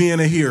only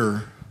being a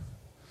hearer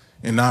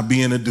and not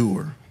being a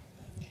doer.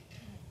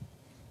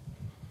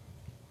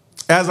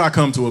 As I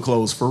come to a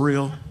close, for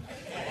real.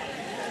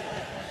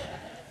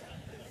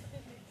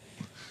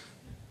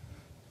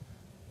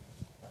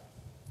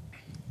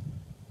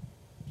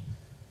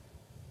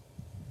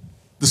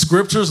 The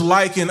scriptures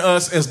liken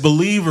us as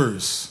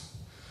believers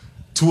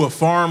to a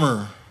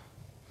farmer,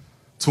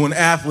 to an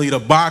athlete, a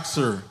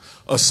boxer,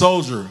 a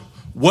soldier.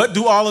 What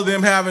do all of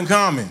them have in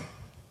common?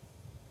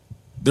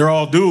 They're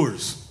all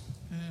doers.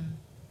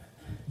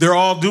 They're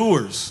all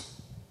doers.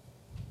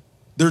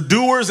 They're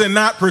doers and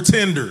not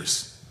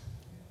pretenders.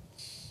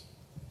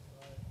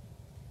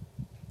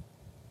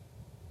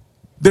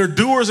 They're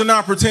doers and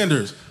not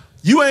pretenders.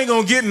 You ain't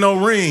gonna get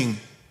no ring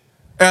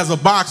as a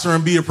boxer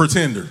and be a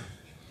pretender.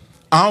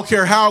 I don't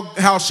care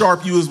how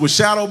sharp you is with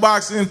shadow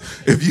boxing.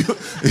 If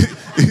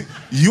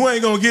you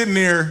ain't gonna get in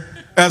there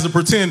as a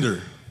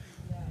pretender.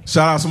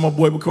 Shout out to my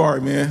boy Bakari,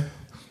 man.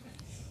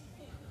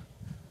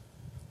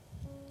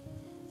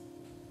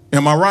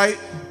 Am I right?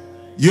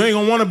 You ain't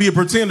gonna want to be a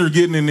pretender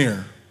getting in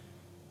there.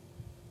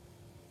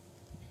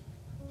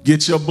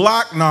 Get your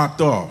block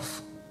knocked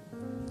off.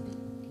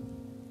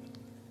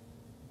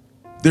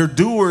 They're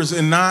doers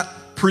and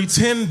not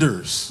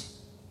pretenders.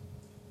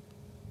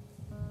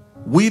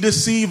 We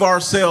deceive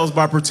ourselves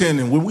by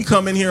pretending. When we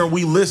come in here and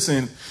we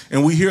listen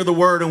and we hear the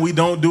word and we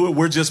don't do it,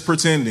 we're just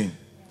pretending.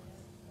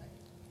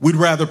 We'd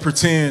rather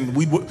pretend.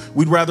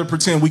 We'd rather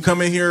pretend. We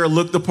come in here,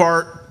 look the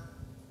part,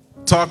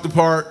 talk the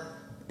part,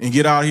 and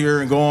get out here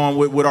and go on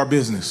with our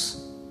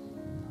business.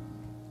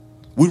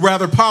 We'd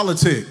rather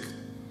politic.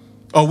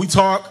 Oh, we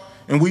talk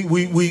and we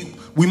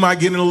might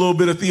get in a little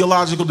bit of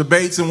theological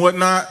debates and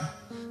whatnot.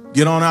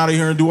 Get on out of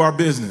here and do our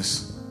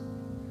business.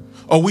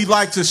 Oh, we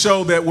like to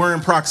show that we're in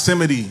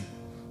proximity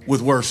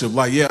with worship.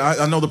 Like, yeah,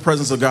 I know the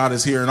presence of God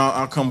is here and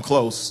I'll come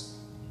close.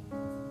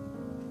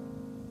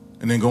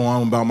 And then go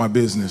on about my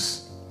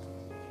business.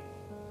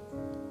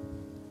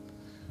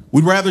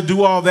 We'd rather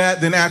do all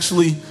that than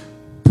actually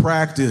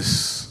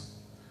practice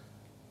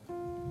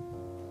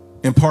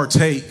and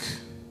partake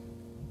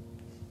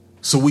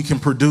so we can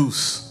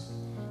produce.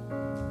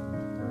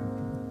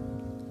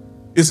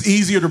 It's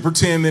easier to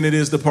pretend than it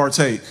is to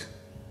partake.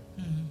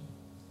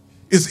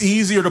 It's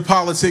easier to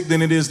politic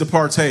than it is to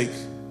partake.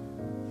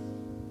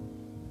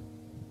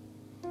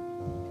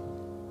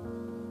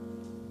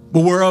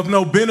 But we're of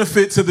no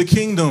benefit to the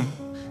kingdom,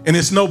 and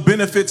it's no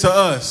benefit to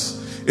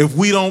us if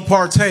we don't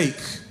partake.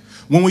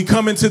 When we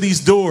come into these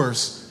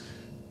doors,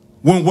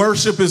 when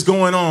worship is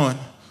going on,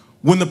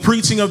 when the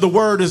preaching of the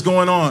word is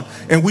going on,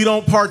 and we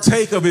don't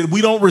partake of it,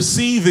 we don't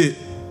receive it,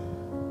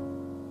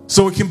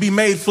 so it can be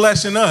made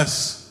flesh in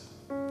us.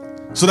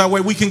 So that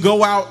way we can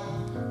go out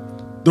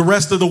the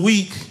rest of the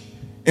week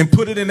and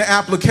put it into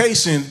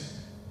application.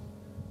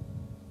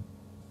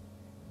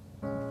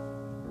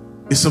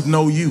 It's of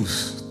no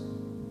use.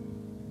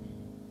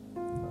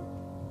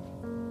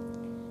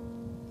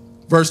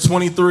 Verse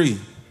 23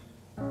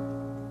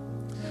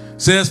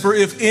 says, "For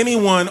if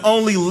anyone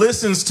only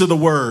listens to the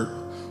word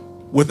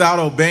without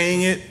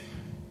obeying it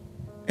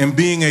and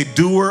being a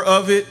doer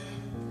of it,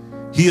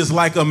 he is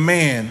like a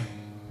man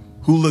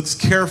who looks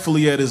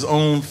carefully at his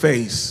own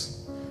face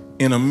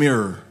in a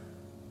mirror."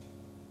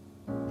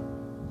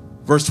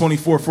 Verse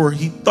 24, "For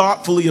he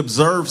thoughtfully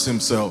observes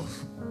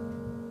himself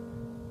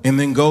and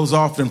then goes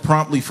off and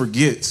promptly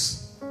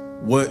forgets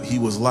what he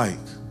was like."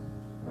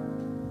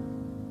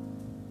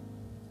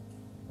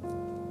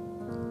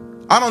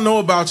 I don't know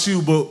about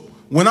you, but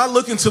when I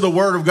look into the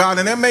word of God,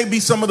 and that may be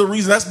some of the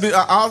reason,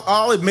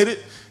 I'll admit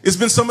it, it's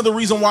been some of the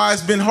reason why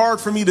it's been hard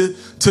for me to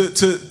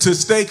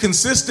stay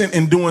consistent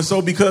in doing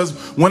so, because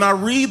when I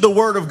read the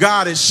word of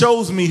God, it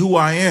shows me who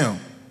I am.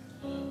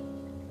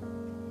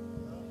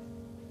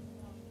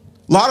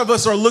 A lot of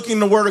us are looking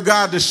the word of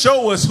God to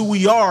show us who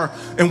we are,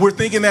 and we're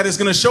thinking that it's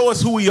going to show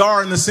us who we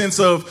are in the sense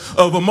of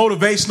a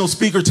motivational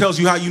speaker tells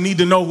you how you need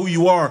to know who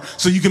you are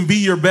so you can be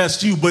your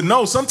best you. But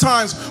no,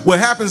 sometimes what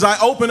happens, I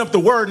open up the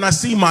word and I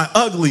see my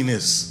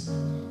ugliness.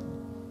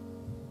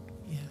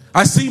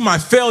 I see my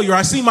failure.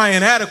 I see my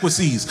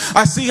inadequacies.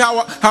 I see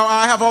how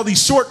I have all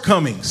these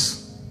shortcomings.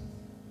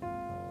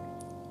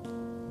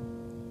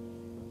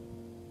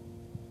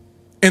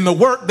 And the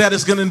work that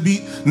is going to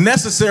be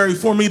necessary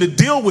for me to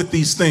deal with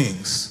these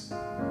things.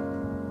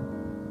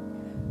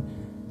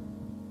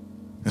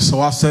 And so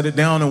I'll set it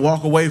down and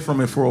walk away from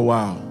it for a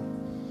while,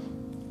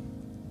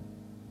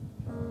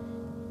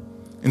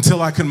 until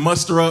I can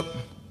muster up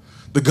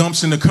the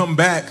gumption to come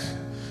back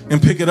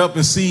and pick it up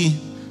and see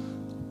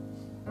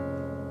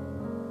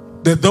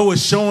that though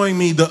it's showing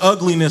me the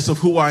ugliness of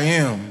who I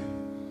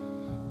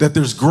am, that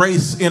there's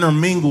grace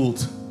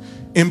intermingled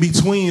in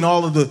between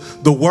all of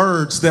the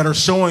words that are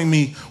showing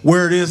me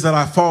where it is that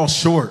I fall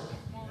short.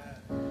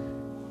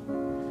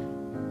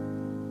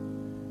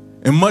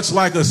 And much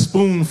like a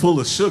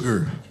spoonful of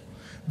sugar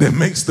that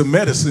makes the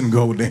medicine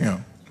go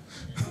down,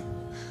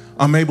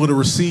 I'm able to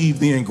receive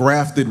the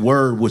engrafted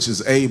word, which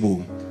is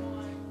able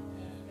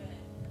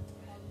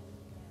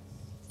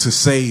to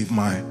save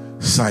my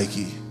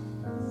psyche.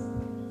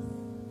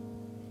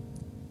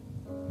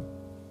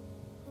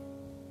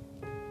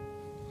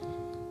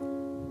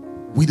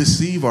 We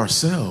deceive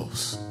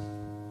ourselves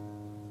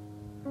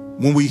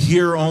when we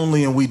hear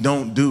only and we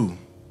don't do.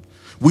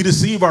 We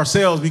deceive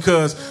ourselves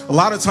because a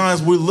lot of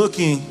times we're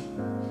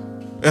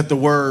looking at the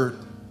word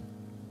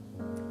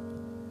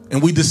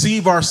and we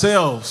deceive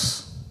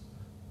ourselves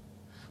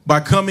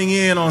by coming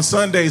in on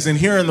Sundays and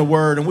hearing the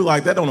word, and we're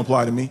like, that don't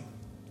apply to me.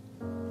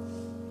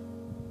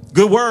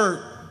 Good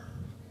word,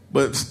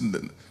 but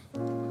I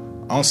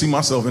don't see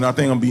myself in it. I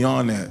think I'm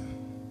beyond that.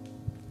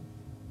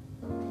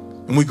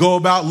 And we go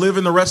about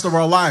living the rest of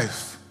our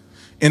life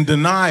in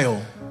denial.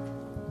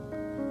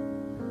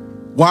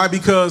 Why?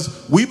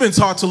 Because we've been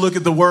taught to look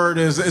at the word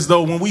as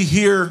though when we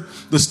hear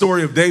the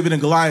story of David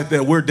and Goliath,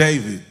 that we're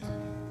David.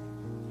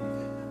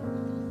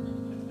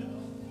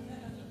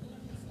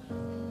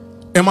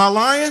 Am I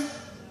lying?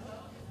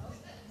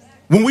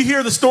 When we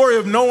hear the story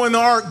of Noah and the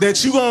ark,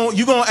 that you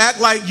gonna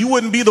act like you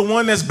wouldn't be the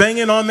one that's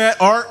banging on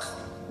that ark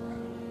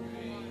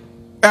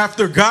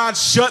after God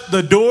shut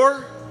the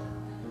door?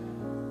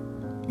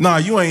 Nah,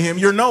 you ain't him,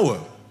 you're Noah.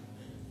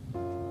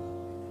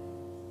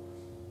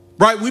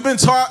 Right? We've been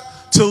taught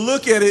to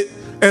look at it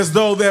as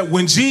though that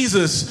when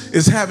Jesus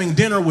is having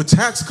dinner with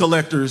tax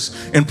collectors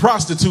and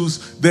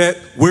prostitutes, that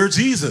we're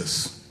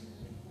Jesus.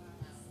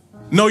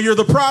 No, you're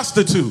the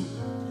prostitute.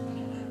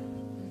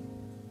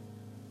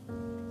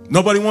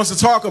 Nobody wants to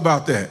talk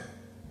about that.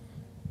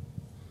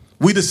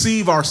 We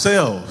deceive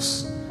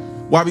ourselves.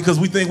 Why? Because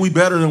we think we're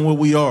better than what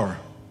we are.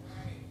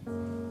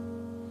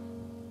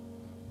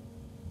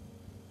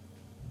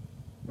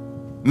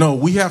 No,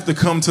 we have to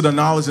come to the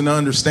knowledge and the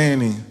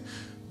understanding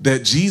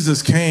that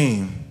Jesus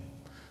came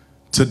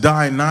to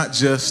die not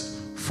just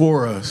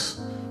for us,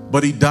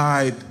 but he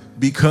died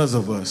because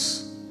of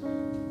us,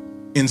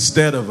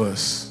 instead of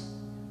us,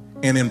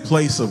 and in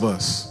place of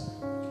us.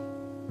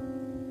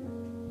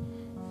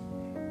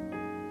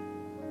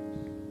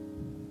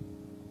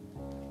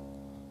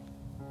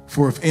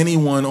 For if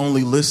anyone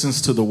only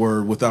listens to the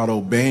word without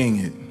obeying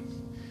it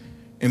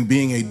and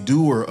being a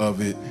doer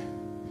of it,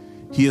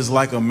 he is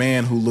like a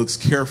man who looks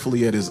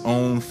carefully at his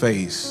own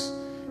face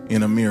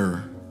in a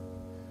mirror.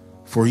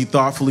 For he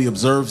thoughtfully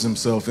observes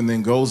himself and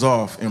then goes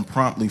off and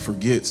promptly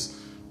forgets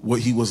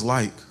what he was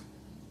like.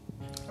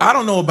 I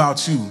don't know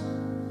about you,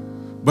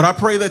 but I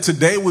pray that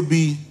today would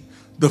be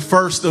the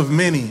first of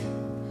many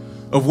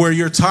of where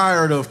you're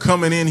tired of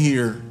coming in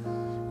here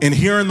and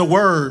hearing the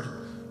word,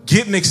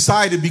 getting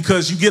excited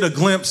because you get a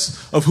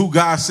glimpse of who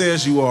God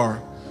says you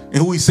are and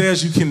who he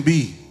says you can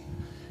be,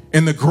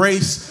 and the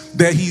grace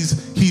that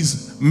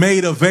he's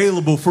made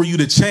available for you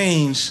to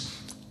change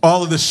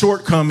all of the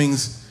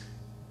shortcomings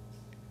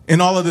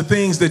and all of the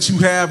things that you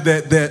have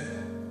that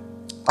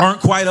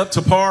aren't quite up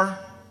to par.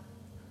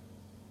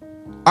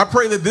 I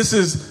pray that this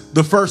is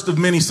the first of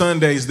many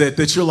Sundays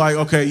that you're like,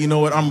 okay, you know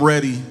what? I'm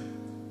ready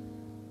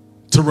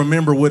to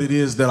remember what it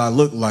is that I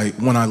look like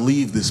when I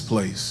leave this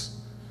place.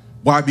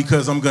 Why?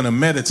 Because I'm going to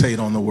meditate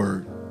on the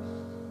word.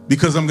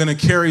 Because I'm going to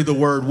carry the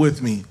word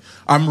with me.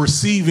 I'm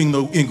receiving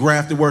the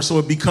engrafted word so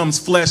it becomes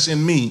flesh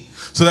in me.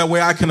 So that way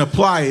I can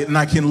apply it and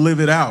I can live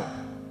it out.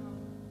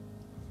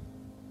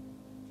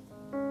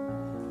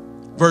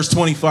 Verse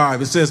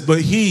 25, it says,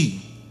 but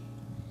he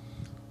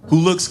who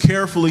looks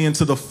carefully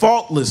into the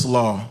faultless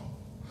law,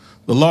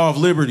 the law of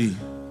liberty,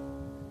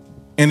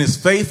 and is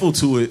faithful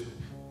to it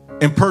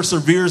and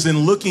perseveres in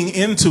looking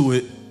into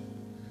it,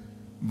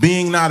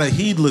 being not a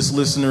heedless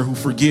listener who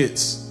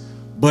forgets,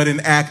 but an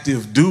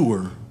active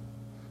doer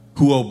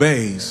who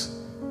obeys,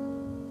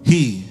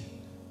 he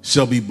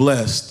shall be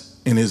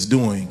blessed in his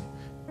doing,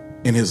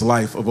 in his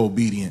life of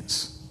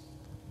obedience.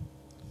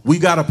 We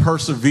got to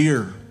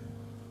persevere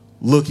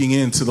looking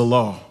into the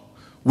law.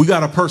 We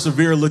got to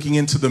persevere looking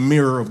into the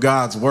mirror of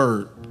God's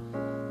word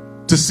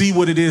to see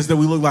what it is that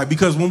we look like.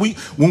 Because when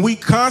we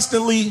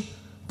constantly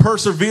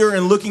persevere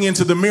in looking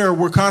into the mirror,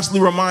 we're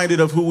constantly reminded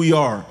of who we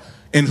are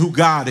and who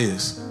God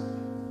is.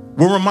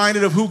 We're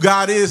reminded of who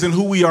God is and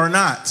who we are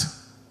not.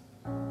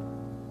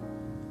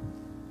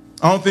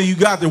 I don't think you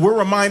got that. We're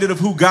reminded of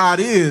who God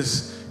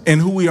is and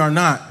who we are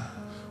not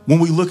when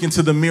we look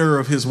into the mirror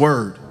of his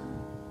word.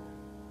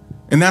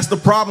 And that's the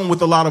problem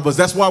with a lot of us.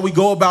 That's why we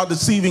go about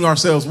deceiving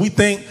ourselves. We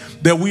think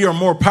that we are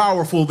more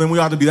powerful than we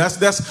ought to be.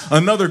 That's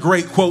another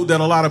great quote that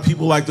a lot of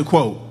people like to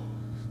quote,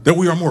 that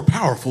we are more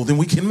powerful than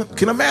we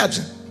can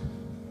imagine.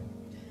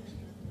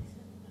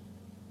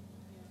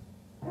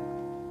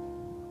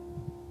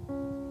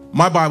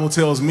 My Bible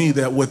tells me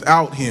that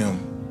without him,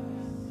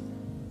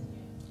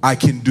 I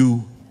can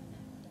do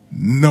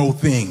no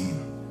thing.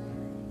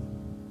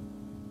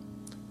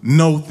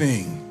 No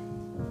thing.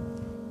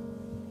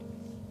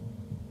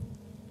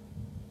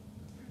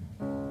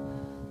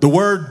 The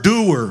word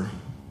doer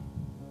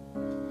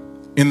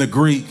in the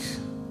Greek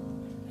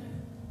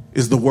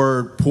is the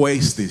word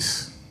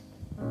poestis.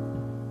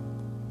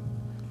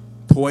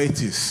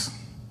 Poetis,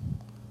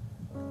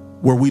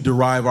 where we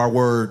derive our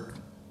word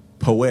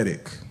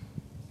poetic.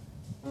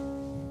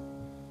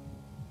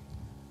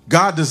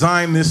 God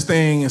designed this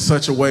thing in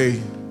such a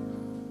way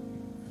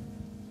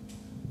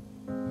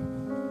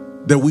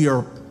that we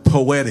are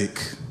poetic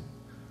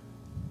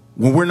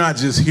when we're not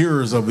just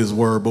hearers of his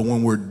word, but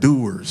when we're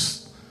doers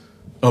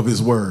of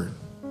his word.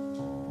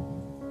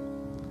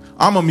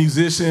 I'm a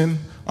musician.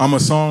 I'm a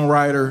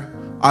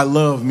songwriter. I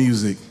love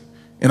music.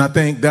 And I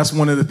think that's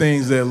one of the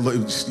things that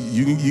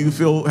you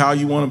feel how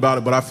you want about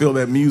it, but I feel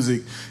that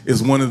music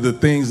is one of the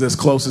things that's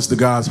closest to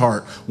God's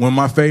heart. One of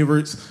my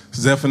favorites,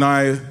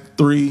 Zephaniah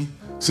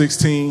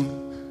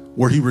 3:16,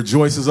 where he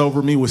rejoices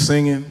over me with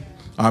singing.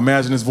 I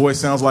imagine his voice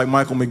sounds like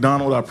Michael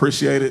McDonald. I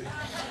appreciate it.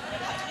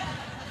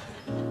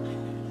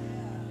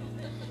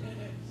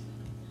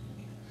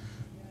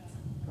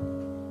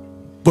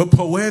 But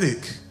poetic,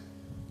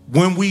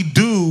 when we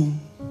do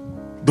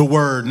the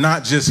word,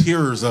 not just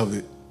hearers of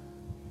it.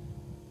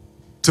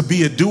 To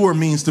be a doer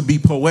means to be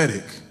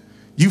poetic.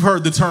 You've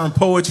heard the term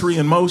poetry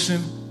in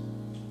motion.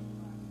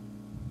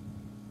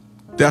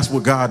 That's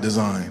what God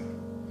designed.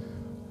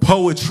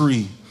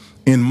 Poetry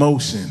in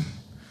motion.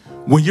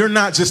 When you're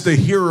not just a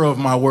hearer of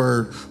my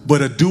word,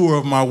 but a doer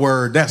of my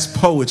word, that's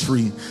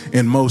poetry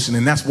in motion.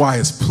 And that's why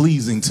it's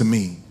pleasing to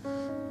me.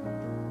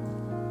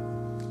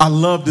 I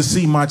love to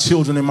see my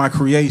children and my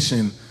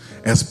creation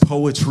as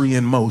poetry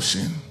in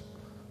motion.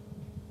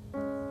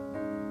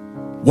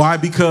 Why?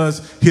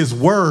 Because his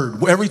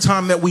word, every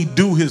time that we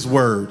do his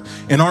word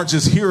and aren't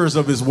just hearers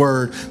of his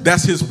word,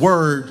 that's his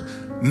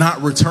word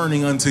not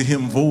returning unto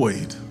him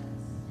void.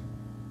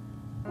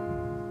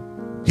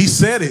 He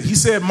said it. He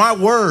said, my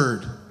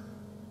word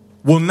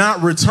will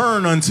not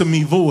return unto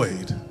me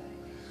void,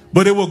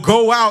 but it will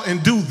go out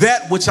and do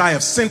that which I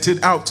have sent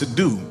it out to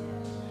do.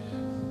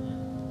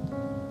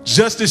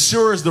 Just as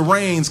sure as the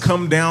rains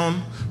come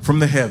down from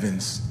the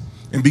heavens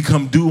and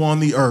become dew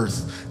on the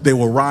earth, they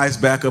will rise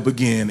back up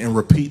again and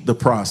repeat the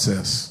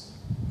process.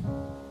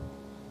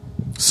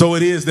 So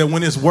it is that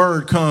when his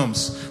word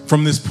comes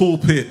from this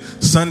pulpit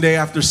Sunday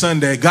after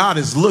Sunday, God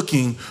is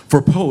looking for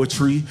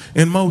poetry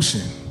in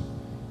motion.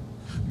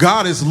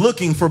 God is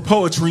looking for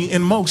poetry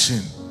in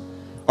motion.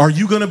 Are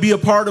you going to be a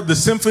part of the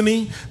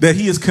symphony that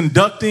he is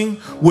conducting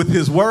with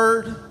his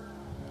word?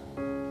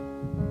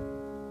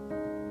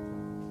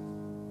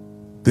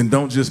 Then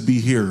don't just be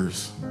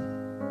hearers.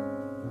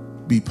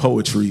 Be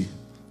poetry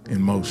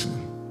in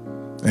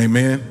motion.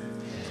 Amen.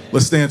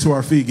 Let's stand to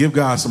our feet. Give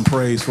God some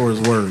praise for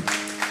his word.